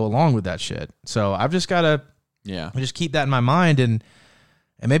not going to go along with that shit. So I've just got to just keep that in my mind, and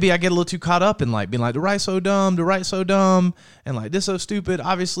maybe I get a little too caught up in like being like the right's so dumb, and like this so stupid,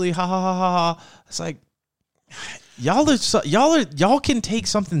 obviously, ha ha ha ha ha. It's like, y'all can take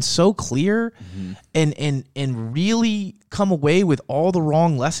something so clear and really come away with all the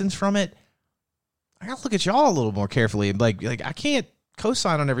wrong lessons from it. I gotta look at y'all a little more carefully, and like I can't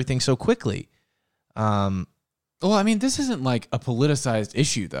co-sign on everything so quickly. Well, I mean, this isn't like a politicized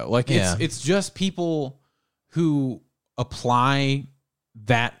issue though. Like it's just people who apply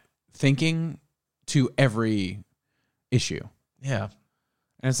that thinking to every issue. Yeah.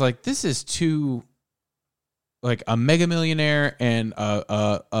 And it's like, this is too, like a mega millionaire and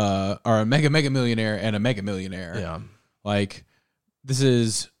or a mega millionaire and a mega millionaire. Yeah. Like, this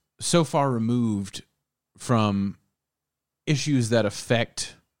is so far removed from issues that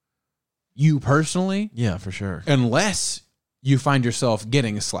affect you personally. Yeah, for sure. Unless you find yourself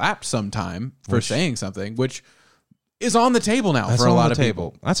getting slapped sometime for saying something, which is on the table now for a lot of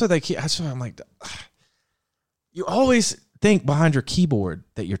people. That's what that's what I'm like. You always think behind your keyboard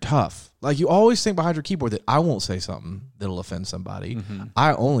that you're tough. Like, you always think behind your keyboard that I won't say something that'll offend somebody. Mm-hmm.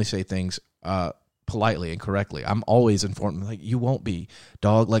 I only say things politely and correctly. I'm always informed. Like, you won't be,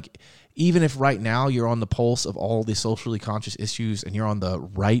 dog. Like, even if right now you're on the pulse of all the socially conscious issues and you're on the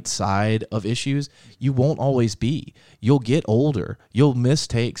right side of issues, you won't always be. You'll get older. You'll miss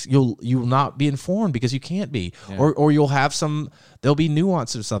takes. You'll not be informed because you can't be. Yeah. Or you'll have there'll be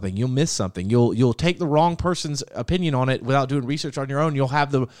nuance of something. You'll miss something. You'll take the wrong person's opinion on it without doing research on your own.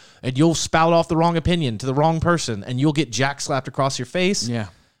 And you'll spout off the wrong opinion to the wrong person, and you'll get jack slapped across your face. Yeah.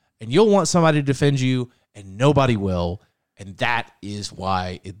 And you'll want somebody to defend you, and nobody will. And that is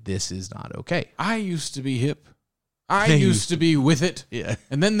why this is not okay. I used to be hip. I used to be with it. Yeah.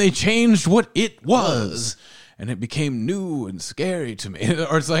 And then they changed what it was. And it became new and scary to me. And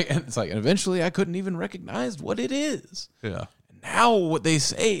eventually I couldn't even recognize what it is. Yeah. And now what they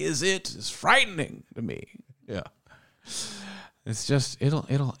say is frightening to me. Yeah. It's just,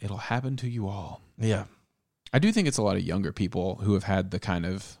 it'll happen to you all. Yeah. I do think it's a lot of younger people who have had the kind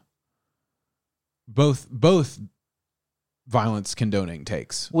of both violence condoning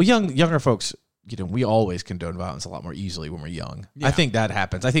takes. Well, younger folks, we always condone violence a lot more easily when we're young. Yeah. I think that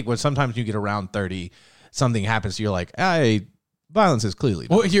happens. I think when sometimes you get around 30, something happens, you're like, hey, violence is clearly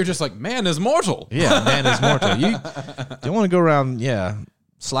well, you're just like, man is mortal. Yeah, man is mortal. You don't want to go around,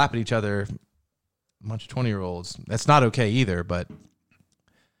 slapping each other, a bunch of 20-year-olds. That's not okay either, but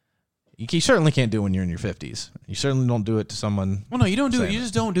you certainly can't do it when you're in your 50s. You certainly don't do it to someone. Well, no, you don't do it. You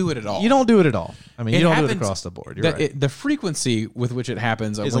just don't do it at all. You don't do it at all. I mean, you don't do it across the board. You're right. The frequency with which it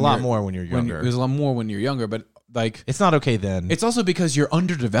happens is a lot more when you're younger. There's a lot more when you're younger, but like, it's not okay then. It's also because you're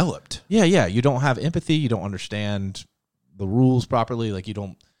underdeveloped. Yeah. You don't have empathy. You don't understand the rules properly. Like,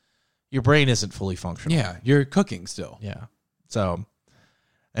 your brain isn't fully functional. Yeah, you're cooking still. Yeah. So,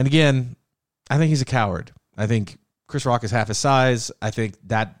 and again, I think he's a coward. I think Chris Rock is half his size. I think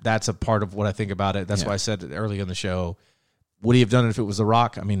that's a part of what I think about it. That's why I said early in the show, would he have done it if it was The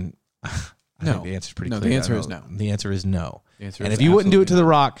Rock? I mean, I think the answer is pretty clear. The answer is no. The answer is no. And if you wouldn't do it to The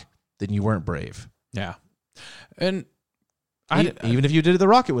Rock, then you weren't brave. Yeah. And even if you did it to The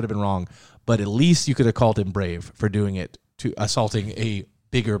Rock, it would have been wrong. But at least you could have called him brave for doing it to assaulting a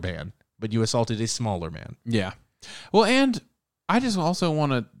bigger man. But you assaulted a smaller man. Yeah. Well, and I just also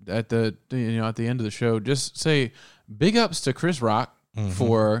want to at the end of the show just say big ups to Chris Rock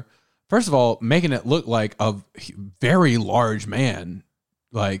for, first of all, making it look like a very large man,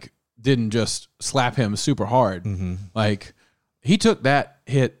 like, didn't just slap him super hard. Mm-hmm. Like, he took that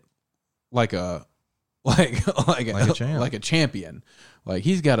hit like a champion. Like,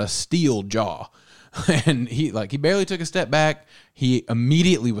 he's got a steel jaw. And he barely took a step back. He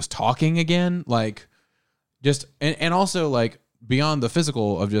immediately was talking again. Like, just and also, like, beyond the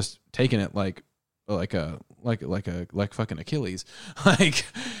physical of just taking it like fucking Achilles. Like,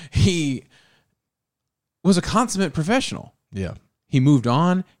 he was a consummate professional. Yeah. He moved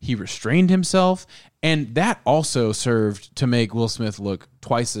on. He restrained himself. And that also served to make Will Smith look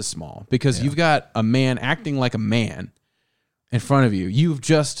twice as small because you've got a man acting like a man in front of you. You've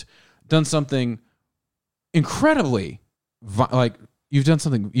just done something incredibly you've done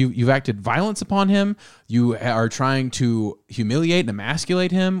something. You've acted violence upon him. You are trying to humiliate and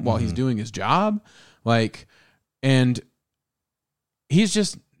emasculate him while he's doing his job. And he's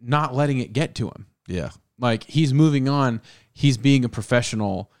just not letting it get to him. Yeah. Like, he's moving on. He's being a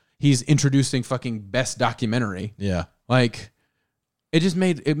professional. He's introducing fucking best documentary. Yeah. Like, it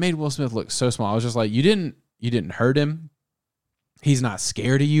made Will Smith look so small. I was just like, you didn't hurt him. He's not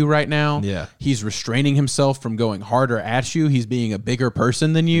scared of you right now. Yeah. He's restraining himself from going harder at you. He's being a bigger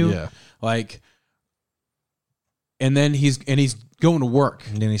person than you. Yeah. Like, and then he's going to work.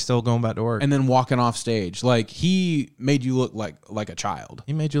 And then he's still going back to work. And then walking off stage. Like, he made you look like a child.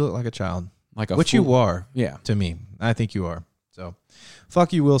 He made you look like a child. Like a Which fool. you are. Yeah. To me. I think you are. So,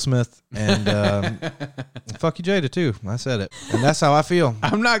 fuck you, Will Smith. And fuck you, Jada, too. I said it. And that's how I feel.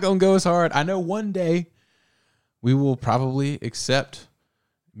 I'm not going to go as hard. I know one day we will probably accept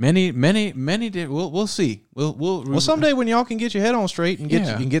many. We'll see. We'll someday when y'all can get your head on straight and you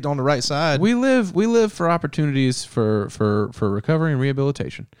can get on the right side. We live for opportunities for recovery and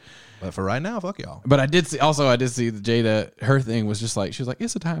rehabilitation. But for right now, fuck y'all. But I did see that Jada, her thing was just like, she was like,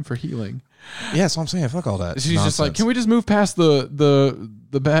 it's a time for healing. Yeah, that's what I'm saying. Fuck all that. She's nonsense. just like, can we just move past the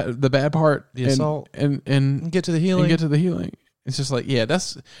bad part, the assault, and get to the healing? And get to the healing. It's just like, yeah,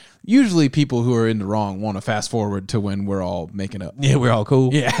 that's usually people who are in the wrong want to fast forward to when we're all making up. Yeah, we're all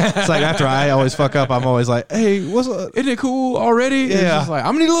cool. Yeah. It's like after I always fuck up, I'm always like, hey, what's up? Isn't it cool already? Yeah. It's just like,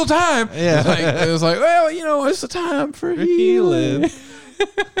 I'm gonna need a little time. Yeah. It was like, well, it's the time for healing.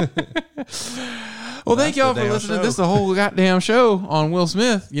 Well, thank y'all for listening. This is the whole goddamn show on Will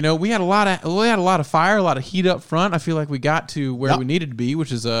Smith. We had a lot of fire, a lot of heat up front. I feel like we got to where we needed to be,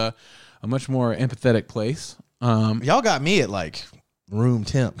 which is a much more empathetic place. Y'all got me at like room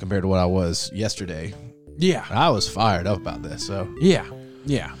temp compared to what I was yesterday. Yeah, I was fired up about this. So yeah.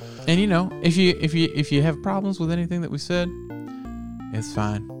 And if you have problems with anything that we said, it's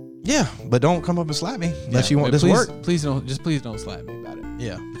fine. Yeah, but don't come up and slap me unless you want this work. Please don't slap me about it.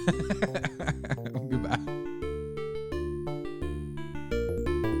 Yeah.